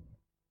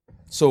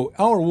 So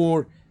our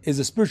war is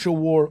a spiritual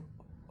war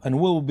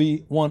and will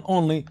be one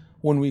only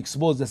when we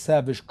expose the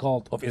savage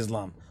cult of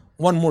Islam.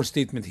 One more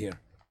statement here.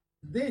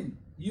 Then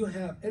you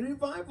have a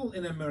revival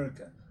in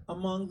America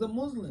among the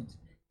Muslims.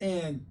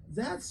 And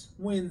that's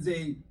when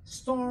they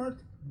start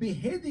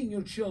beheading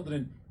your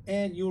children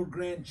and your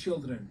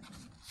grandchildren.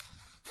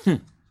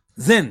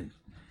 Then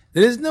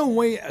there is no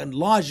way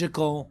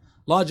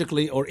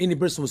logically, or any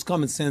person with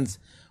common sense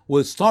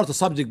will start a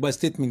subject by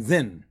stating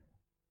then.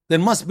 There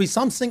must be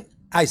something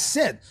I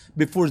said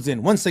before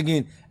then. Once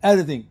again,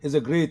 everything is a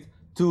great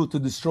tool to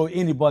destroy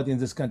anybody in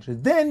this country.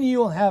 Then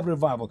you'll have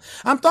revival.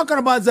 I'm talking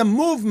about the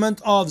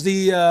movement of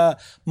the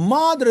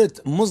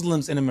moderate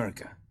Muslims in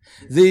America.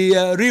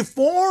 The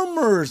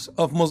reformers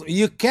of Muslims.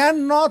 You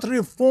cannot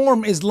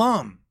reform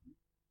Islam.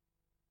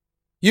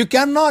 You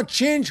cannot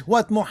change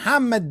what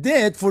Muhammad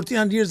did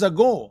 1400 years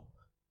ago.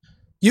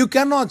 You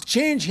cannot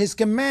change his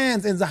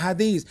commands in the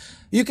hadith.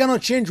 You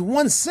cannot change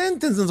one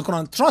sentence in the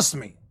Quran. Trust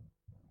me.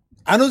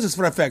 I know this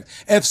for a fact.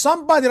 If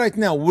somebody right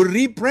now will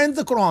reprint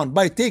the Quran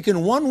by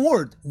taking one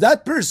word,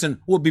 that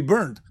person will be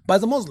burned by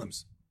the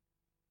Muslims.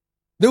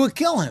 They will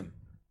kill him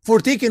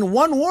for taking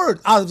one word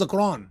out of the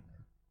Quran.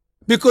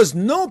 Because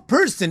no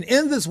person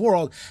in this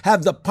world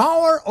have the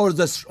power or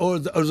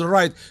the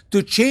right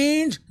to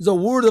change the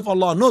word of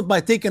Allah, not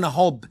by taking a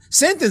whole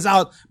sentence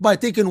out, by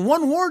taking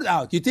one word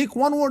out. You take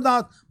one word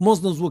out,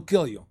 Muslims will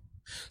kill you.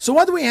 So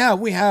what do we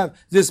have? We have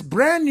this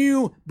brand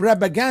new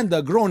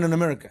propaganda growing in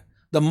America.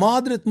 The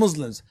moderate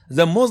Muslims,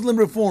 the Muslim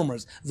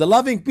reformers, the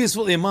loving,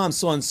 peaceful Imam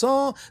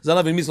so-and-so, the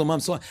loving, peaceful Imam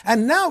so.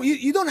 And now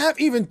you don't have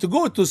even to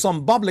go to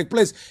some public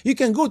place. You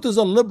can go to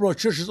the liberal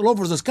churches all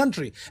over this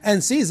country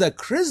and see the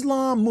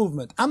Chrislam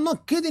movement. I'm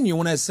not kidding you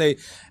when I say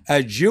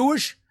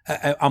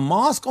a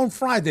mosque on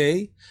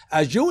Friday,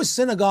 a Jewish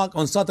synagogue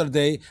on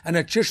Saturday, and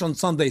a church on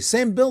Sunday,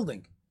 same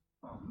building.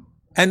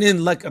 And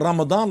in like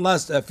Ramadan,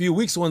 last few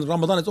weeks when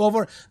Ramadan is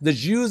over, the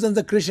Jews and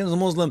the Christians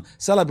and Muslims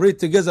celebrate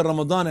together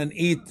Ramadan and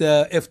eat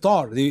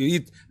iftar.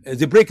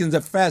 They break in the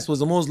fast with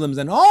the Muslims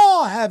and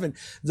all having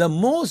the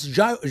most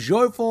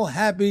joyful,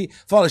 happy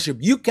fellowship.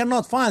 You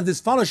cannot find this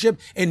fellowship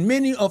in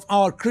many of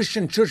our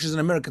Christian churches in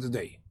America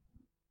today.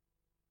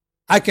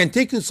 I can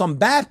take you to some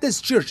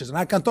Baptist churches, and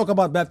I can talk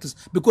about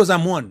Baptists because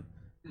I'm one.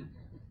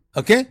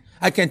 Okay?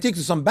 I can take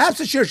you to some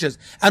Baptist churches,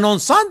 and on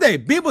Sunday,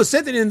 people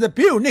sitting in the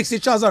pew next to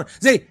each other,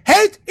 they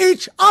hate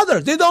each other.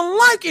 They don't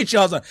like each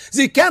other.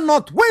 They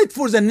cannot wait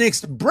for the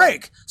next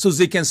break so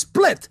they can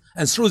split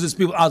and throw these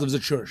people out of the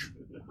church.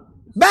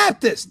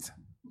 Baptist.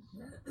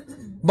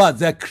 But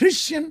the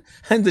Christian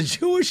and the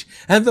Jewish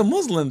and the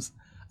Muslims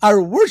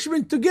are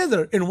worshiping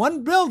together in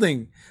one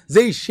building.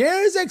 They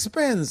share the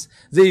expense.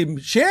 They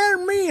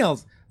share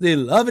meals. They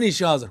love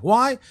each other.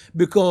 Why?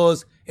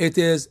 Because it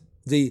is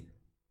the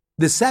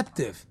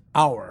deceptive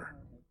hour.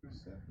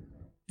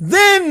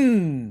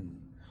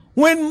 Then,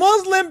 when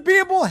Muslim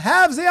people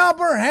have the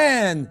upper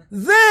hand,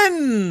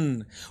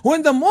 then,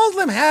 when the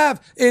Muslim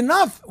have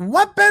enough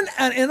weapon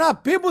and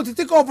enough people to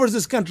take over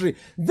this country,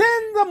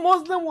 then the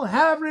Muslim will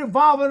have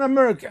revival in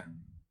America.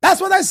 That's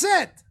what I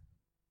said.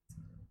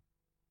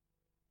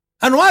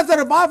 And what the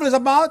revival is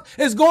about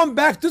is going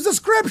back to the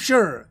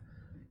scripture.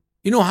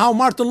 You know how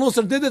Martin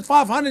Luther did it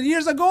 500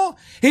 years ago?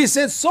 He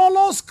said,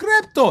 solo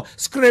scripto,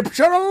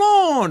 scripture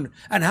alone.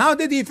 And how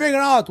did he figure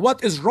out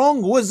what is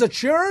wrong with the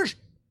church?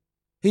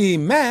 He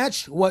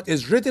matched what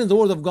is written in the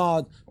Word of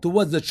God to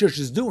what the church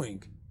is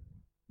doing.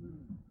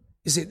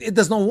 You see, it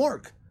does not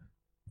work.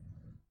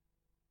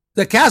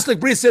 The Catholic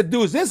priest said,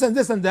 do this and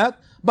this and that.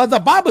 But the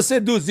Bible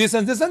said, do this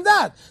and this and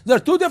that. There are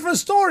two different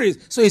stories.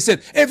 So he said,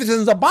 if it's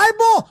in the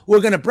Bible, we're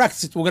going to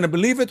practice it. We're going to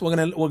believe it. We're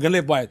going to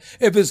live by it.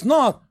 If it's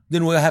not,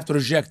 then we'll have to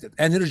reject it.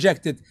 And he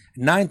rejected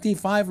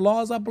 95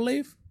 laws, I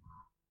believe.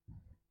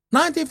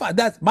 95.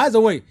 That, by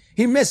the way,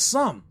 he missed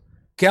some.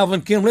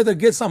 Calvin came later,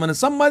 get some, and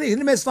somebody, he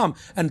missed some.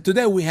 And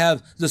today we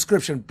have the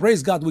scripture.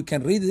 Praise God, we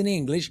can read it in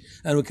English,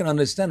 and we can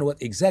understand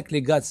what exactly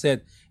God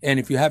said. And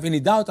if you have any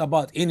doubt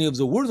about any of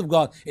the words of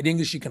God in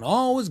English, you can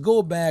always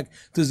go back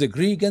to the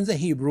Greek and the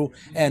Hebrew.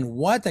 And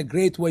what a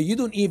great way. You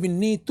don't even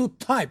need to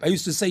type. I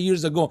used to say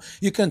years ago,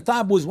 you can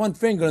type with one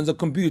finger on the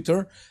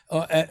computer,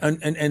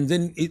 and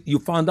then you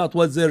found out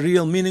what's the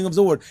real meaning of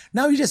the word.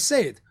 Now you just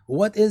say it.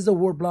 What is the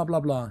word blah,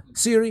 blah, blah?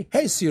 Siri,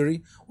 hey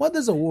Siri, what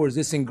is the word? Is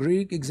this in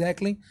Greek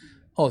exactly?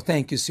 Oh,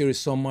 thank you, Siri,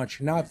 so much.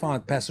 Now I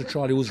found Pastor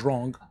Charlie was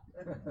wrong.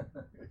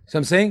 So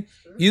I'm saying,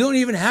 you don't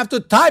even have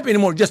to type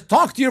anymore. Just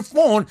talk to your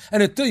phone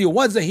and it'll tell you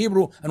what's the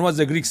Hebrew and what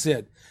the Greek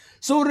said.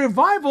 So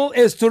revival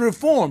is to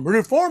reform.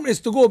 Reform is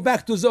to go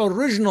back to the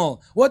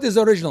original. What is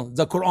the original?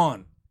 The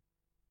Quran.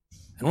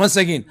 And once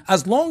again,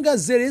 as long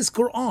as there is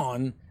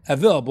Quran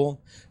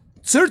available,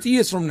 30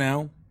 years from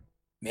now,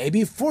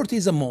 maybe 40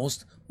 is the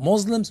most,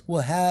 Muslims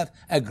will have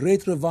a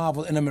great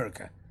revival in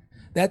America.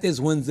 That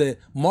is when the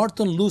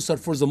Martin Luther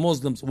for the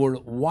Muslims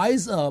will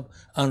wise up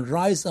and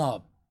rise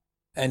up.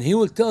 And he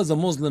will tell the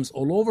Muslims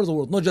all over the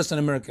world, not just in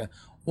America,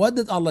 what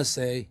did Allah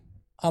say?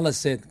 Allah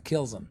said,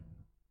 kill them.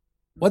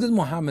 What did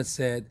Muhammad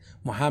said?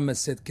 Muhammad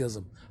said, kill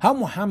them. How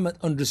Muhammad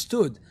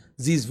understood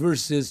these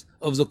verses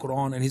of the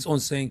Quran and his own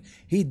saying,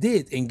 he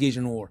did engage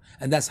in war.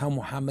 And that's how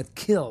Muhammad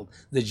killed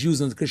the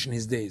Jews and the Christians in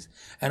his days.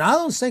 And I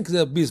don't think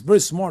that it's very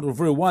smart or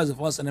very wise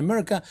of us in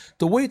America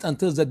to wait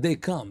until that day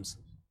comes.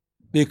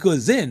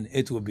 Because then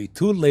it will be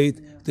too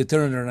late to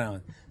turn it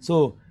around.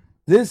 So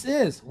this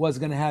is what's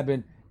going to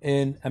happen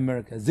in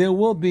America. They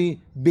will be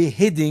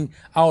beheading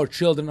our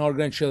children, our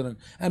grandchildren.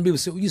 And people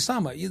say,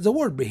 Usama, the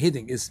word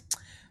beheading is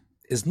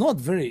not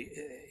very,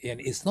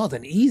 and it's not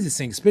an easy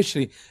thing,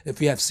 especially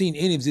if you have seen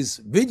any of these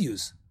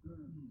videos.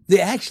 They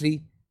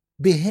actually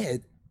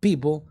behead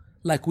people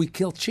like we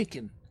kill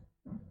chicken.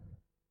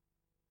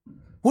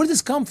 Where did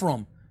this come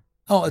from?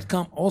 Oh, it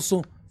comes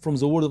also from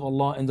the word of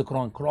Allah in the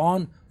Quran.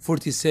 Quran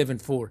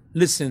 47:4.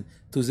 Listen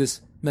to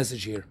this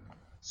message here.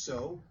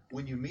 So,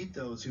 when you meet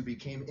those who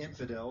became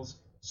infidels,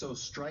 so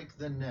strike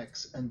the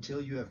necks until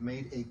you have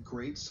made a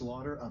great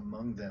slaughter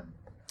among them.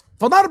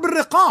 فضرب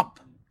الرقاب.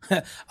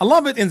 I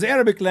love it in the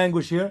Arabic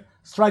language here.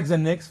 Strike the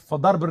necks.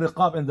 فضرب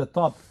الرقاب in the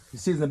top. You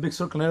see the big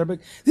circle in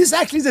Arabic. This is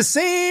actually the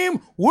same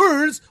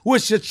words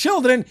which the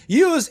children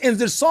use in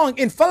their song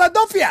in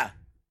Philadelphia.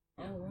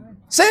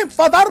 Same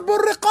فضرب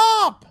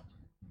الرقاب.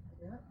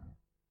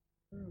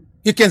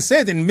 You can say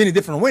it in many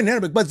different ways in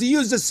Arabic, but they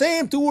use the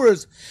same two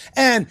words.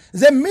 And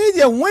the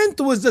media went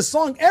with the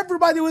song.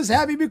 Everybody was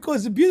happy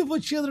because the beautiful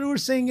children were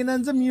singing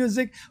and the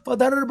music.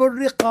 فَضَرْبُ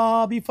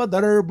الرِّقَابِ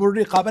فَضَرْبُ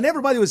الرِّقَابِ. And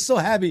everybody was so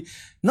happy,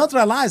 not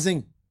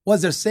realizing what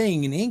they're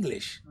saying in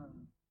English.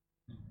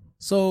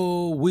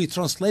 So we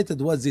translated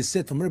what they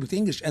said from Arabic to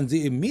English, and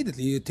they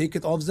immediately take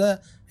it off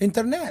the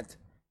internet.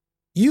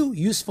 You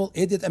useful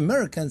idiot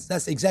Americans,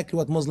 that's exactly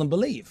what Muslims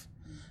believe.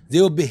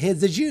 They will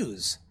behead the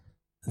Jews.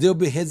 They'll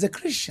behead the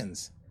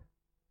Christians.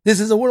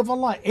 This is the word of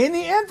Allah.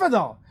 Any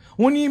infidel,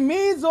 when you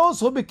meet those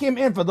who became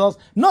infidels,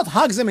 not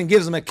hug them and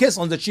give them a kiss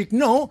on the cheek.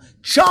 No,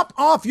 chop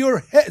off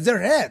their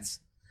heads.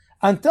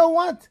 Until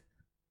what?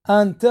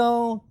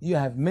 Until you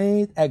have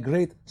made a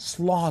great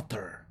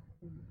slaughter.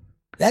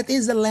 That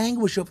is the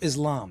language of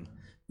Islam.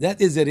 That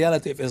is the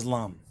reality of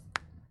Islam.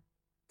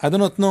 I do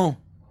not know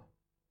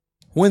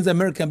when the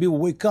American people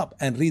wake up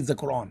and read the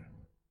Quran.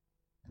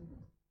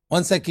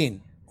 Once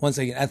again,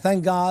 I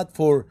thank God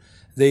for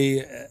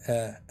the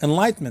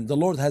enlightenment the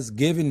Lord has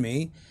given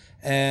me,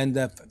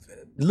 and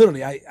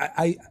literally,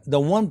 I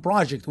the one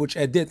project which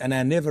I did and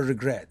I never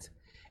regret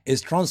is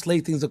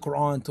translating the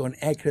Quran to an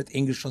accurate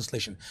English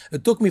translation.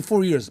 It took me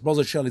 4 years,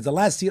 Brother Shelley. The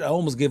last year I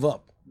almost gave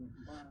up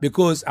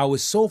because I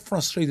was so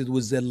frustrated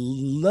with the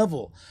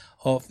level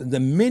of the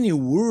many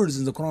words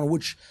in the Quran,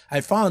 which I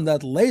found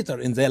that later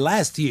in the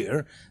last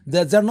year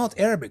that they're not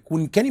Arabic.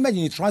 Can you imagine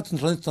you try to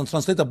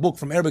translate a book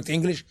from Arabic to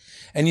English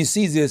and you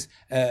see this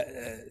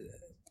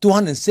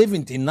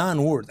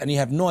 279 words and you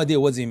have no idea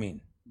what they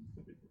mean.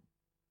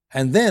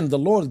 And then the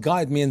Lord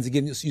guided me and he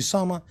gave me,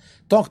 Usama,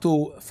 talk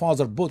to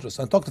Father Boutros.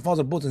 And talk to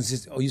Father Boutros and he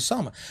says, oh,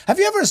 Usama, have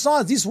you ever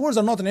saw these words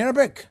are not in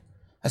Arabic?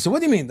 I said, what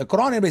do you mean? The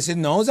Quran Arabic said,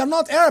 no, they're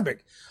not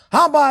Arabic.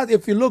 How about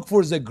if you look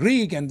for the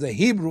Greek and the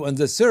Hebrew and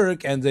the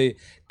Syriac and the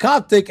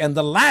Coptic and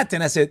the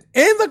Latin? I said,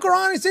 in the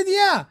Quran? He said,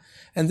 yeah.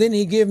 And then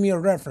he gave me a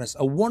reference.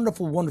 A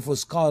wonderful, wonderful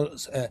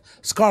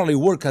scholarly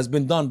work has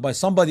been done by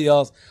somebody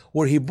else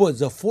where he put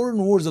the foreign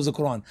words of the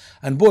Quran.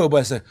 And boy, oh boy,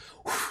 I said,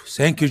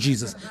 thank you,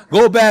 Jesus.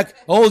 Go back,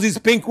 all these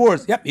pink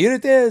words. Yep, here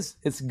it is.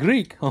 It's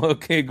Greek.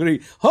 Okay,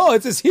 Greek. Oh,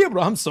 it is Hebrew.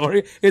 I'm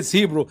sorry. It's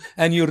Hebrew.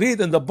 And you read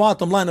in the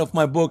bottom line of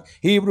my book,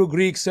 Hebrew,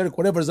 Greek, Syriac,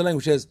 whatever the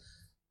language is.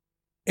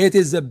 It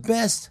is the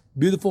best,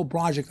 beautiful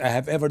project I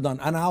have ever done.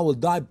 And I will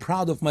die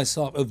proud of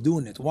myself of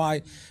doing it.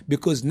 Why?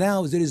 Because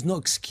now there is no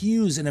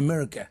excuse in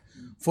America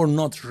for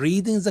not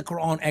reading the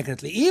Quran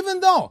accurately. Even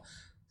though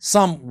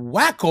some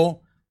wacko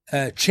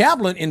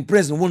chaplain in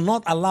prison will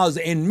not allow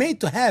the inmate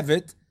to have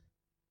it.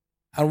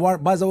 And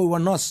by the way,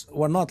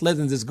 we're not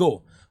letting this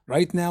go.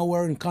 Right now,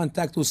 we're in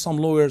contact with some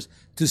lawyers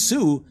to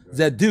sue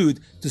that dude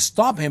to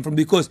stop him from,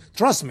 because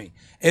trust me,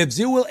 if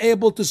they were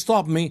able to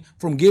stop me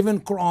from giving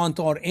Quran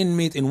to our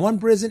inmate in one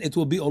prison, it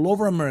will be all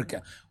over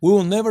America. We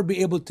will never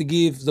be able to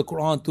give the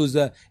Quran to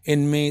the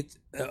inmate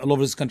all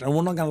over this country. And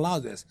we're not going to allow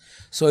this.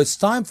 So it's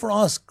time for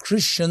us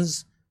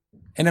Christians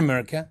in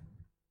America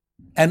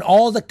and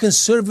all the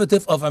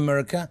conservative of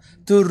America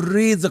to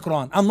read the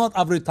Quran. I'm not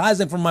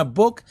advertising for my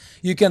book.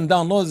 You can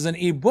download it as an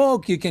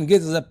ebook. You can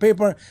get it as a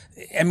paper.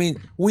 I mean,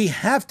 we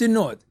have to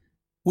know it.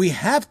 We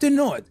have to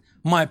know it.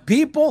 My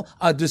people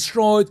are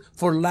destroyed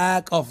for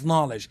lack of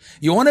knowledge.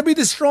 You want to be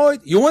destroyed?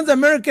 You want the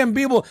American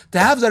people to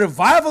have the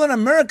revival in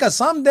America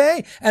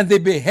someday and they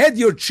behead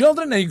your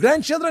children and your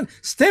grandchildren?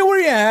 Stay where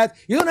you're at.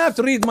 You don't have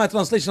to read my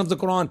translation of the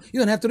Quran.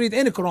 You don't have to read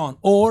any Quran.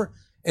 Or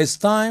it's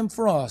time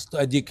for us to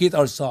educate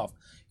ourselves.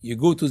 You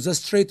go to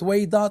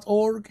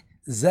thestraightway.org,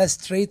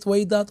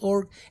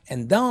 thestraightway.org,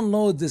 and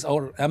download this,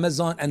 or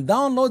Amazon, and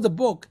download the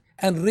book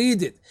and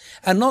read it.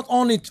 And not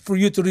only for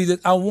you to read it,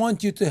 I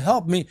want you to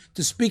help me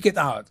to speak it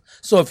out.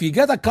 So if you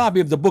get a copy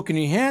of the book in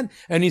your hand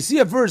and you see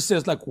a verse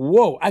says like,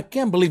 whoa, I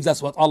can't believe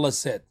that's what Allah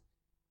said.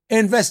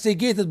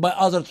 Investigated by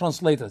other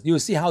translators. You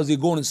see how they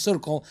go in a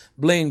circle,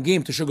 playing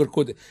game to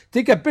sugarcoat it.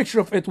 Take a picture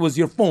of it with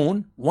your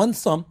phone, one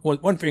thumb,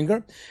 one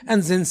finger,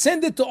 and then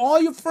send it to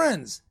all your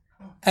friends.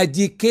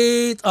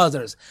 Educate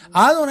others.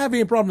 I don't have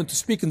any problem to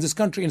speak in this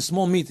country in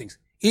small meetings,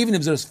 even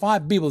if there's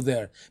 5 people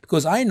there,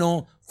 because I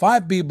know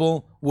 5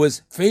 people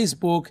with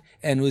Facebook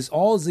and with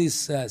all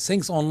these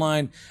things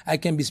online, I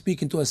can be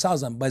speaking to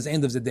 1,000 by the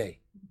end of the day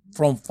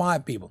from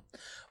 5 people.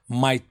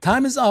 My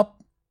time is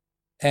up,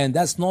 and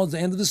that's not the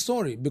end of the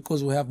story,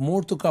 because we have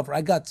more to cover.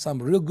 I got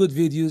some real good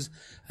videos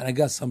and I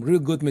got some real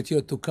good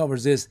material to cover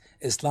this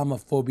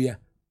Islamophobia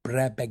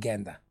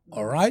propaganda.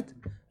 All right,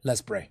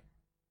 let's pray.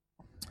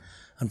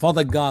 And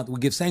Father God, we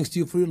give thanks to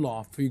you for your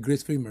law, for your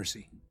grace, for your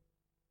mercy.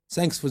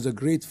 Thanks for the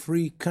great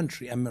free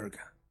country, America.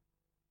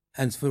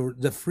 And for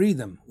the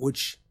freedom,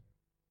 which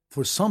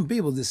for some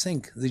people, they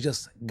think they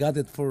just got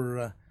it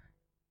for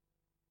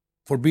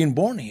being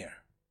born here.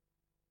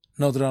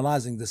 Not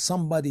realizing that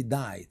somebody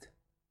died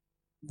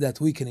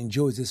that we can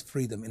enjoy this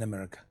freedom in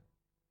America.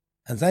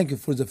 And thank you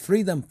for the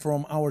freedom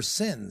from our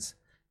sins.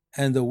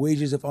 And the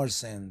wages of our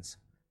sins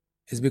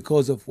is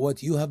because of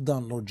what you have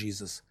done, Lord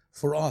Jesus,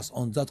 for us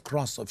on that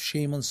cross of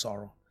shame and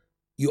sorrow.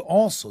 You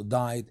also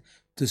died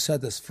to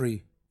set us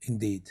free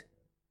indeed.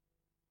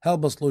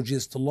 Help us, Lord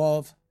Jesus, to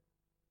love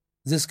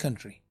this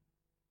country.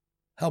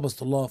 Help us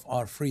to love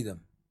our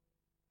freedom.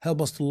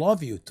 Help us to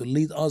love you, to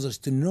lead others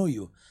to know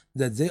you,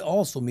 that they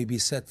also may be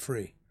set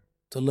free,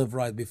 to live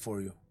right before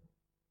you,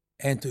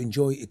 and to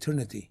enjoy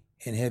eternity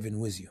in heaven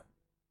with you.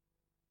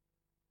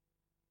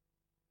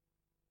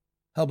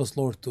 Help us,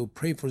 Lord, to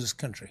pray for this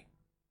country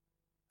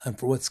and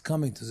for what's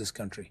coming to this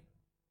country.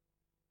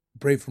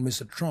 Pray for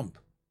Mr. Trump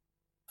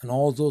and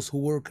all those who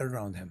work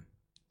around him.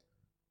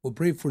 We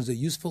pray for the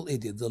useful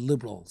idiot, the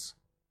liberals,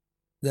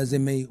 that they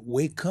may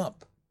wake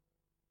up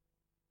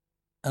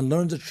and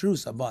learn the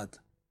truth about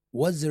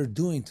what they're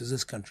doing to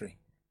this country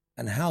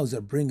and how they're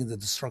bringing the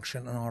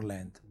destruction on our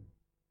land.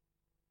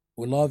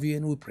 We love you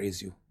and we praise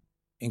you.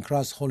 In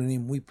Christ's holy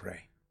name we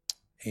pray.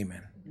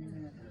 Amen.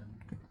 Amen.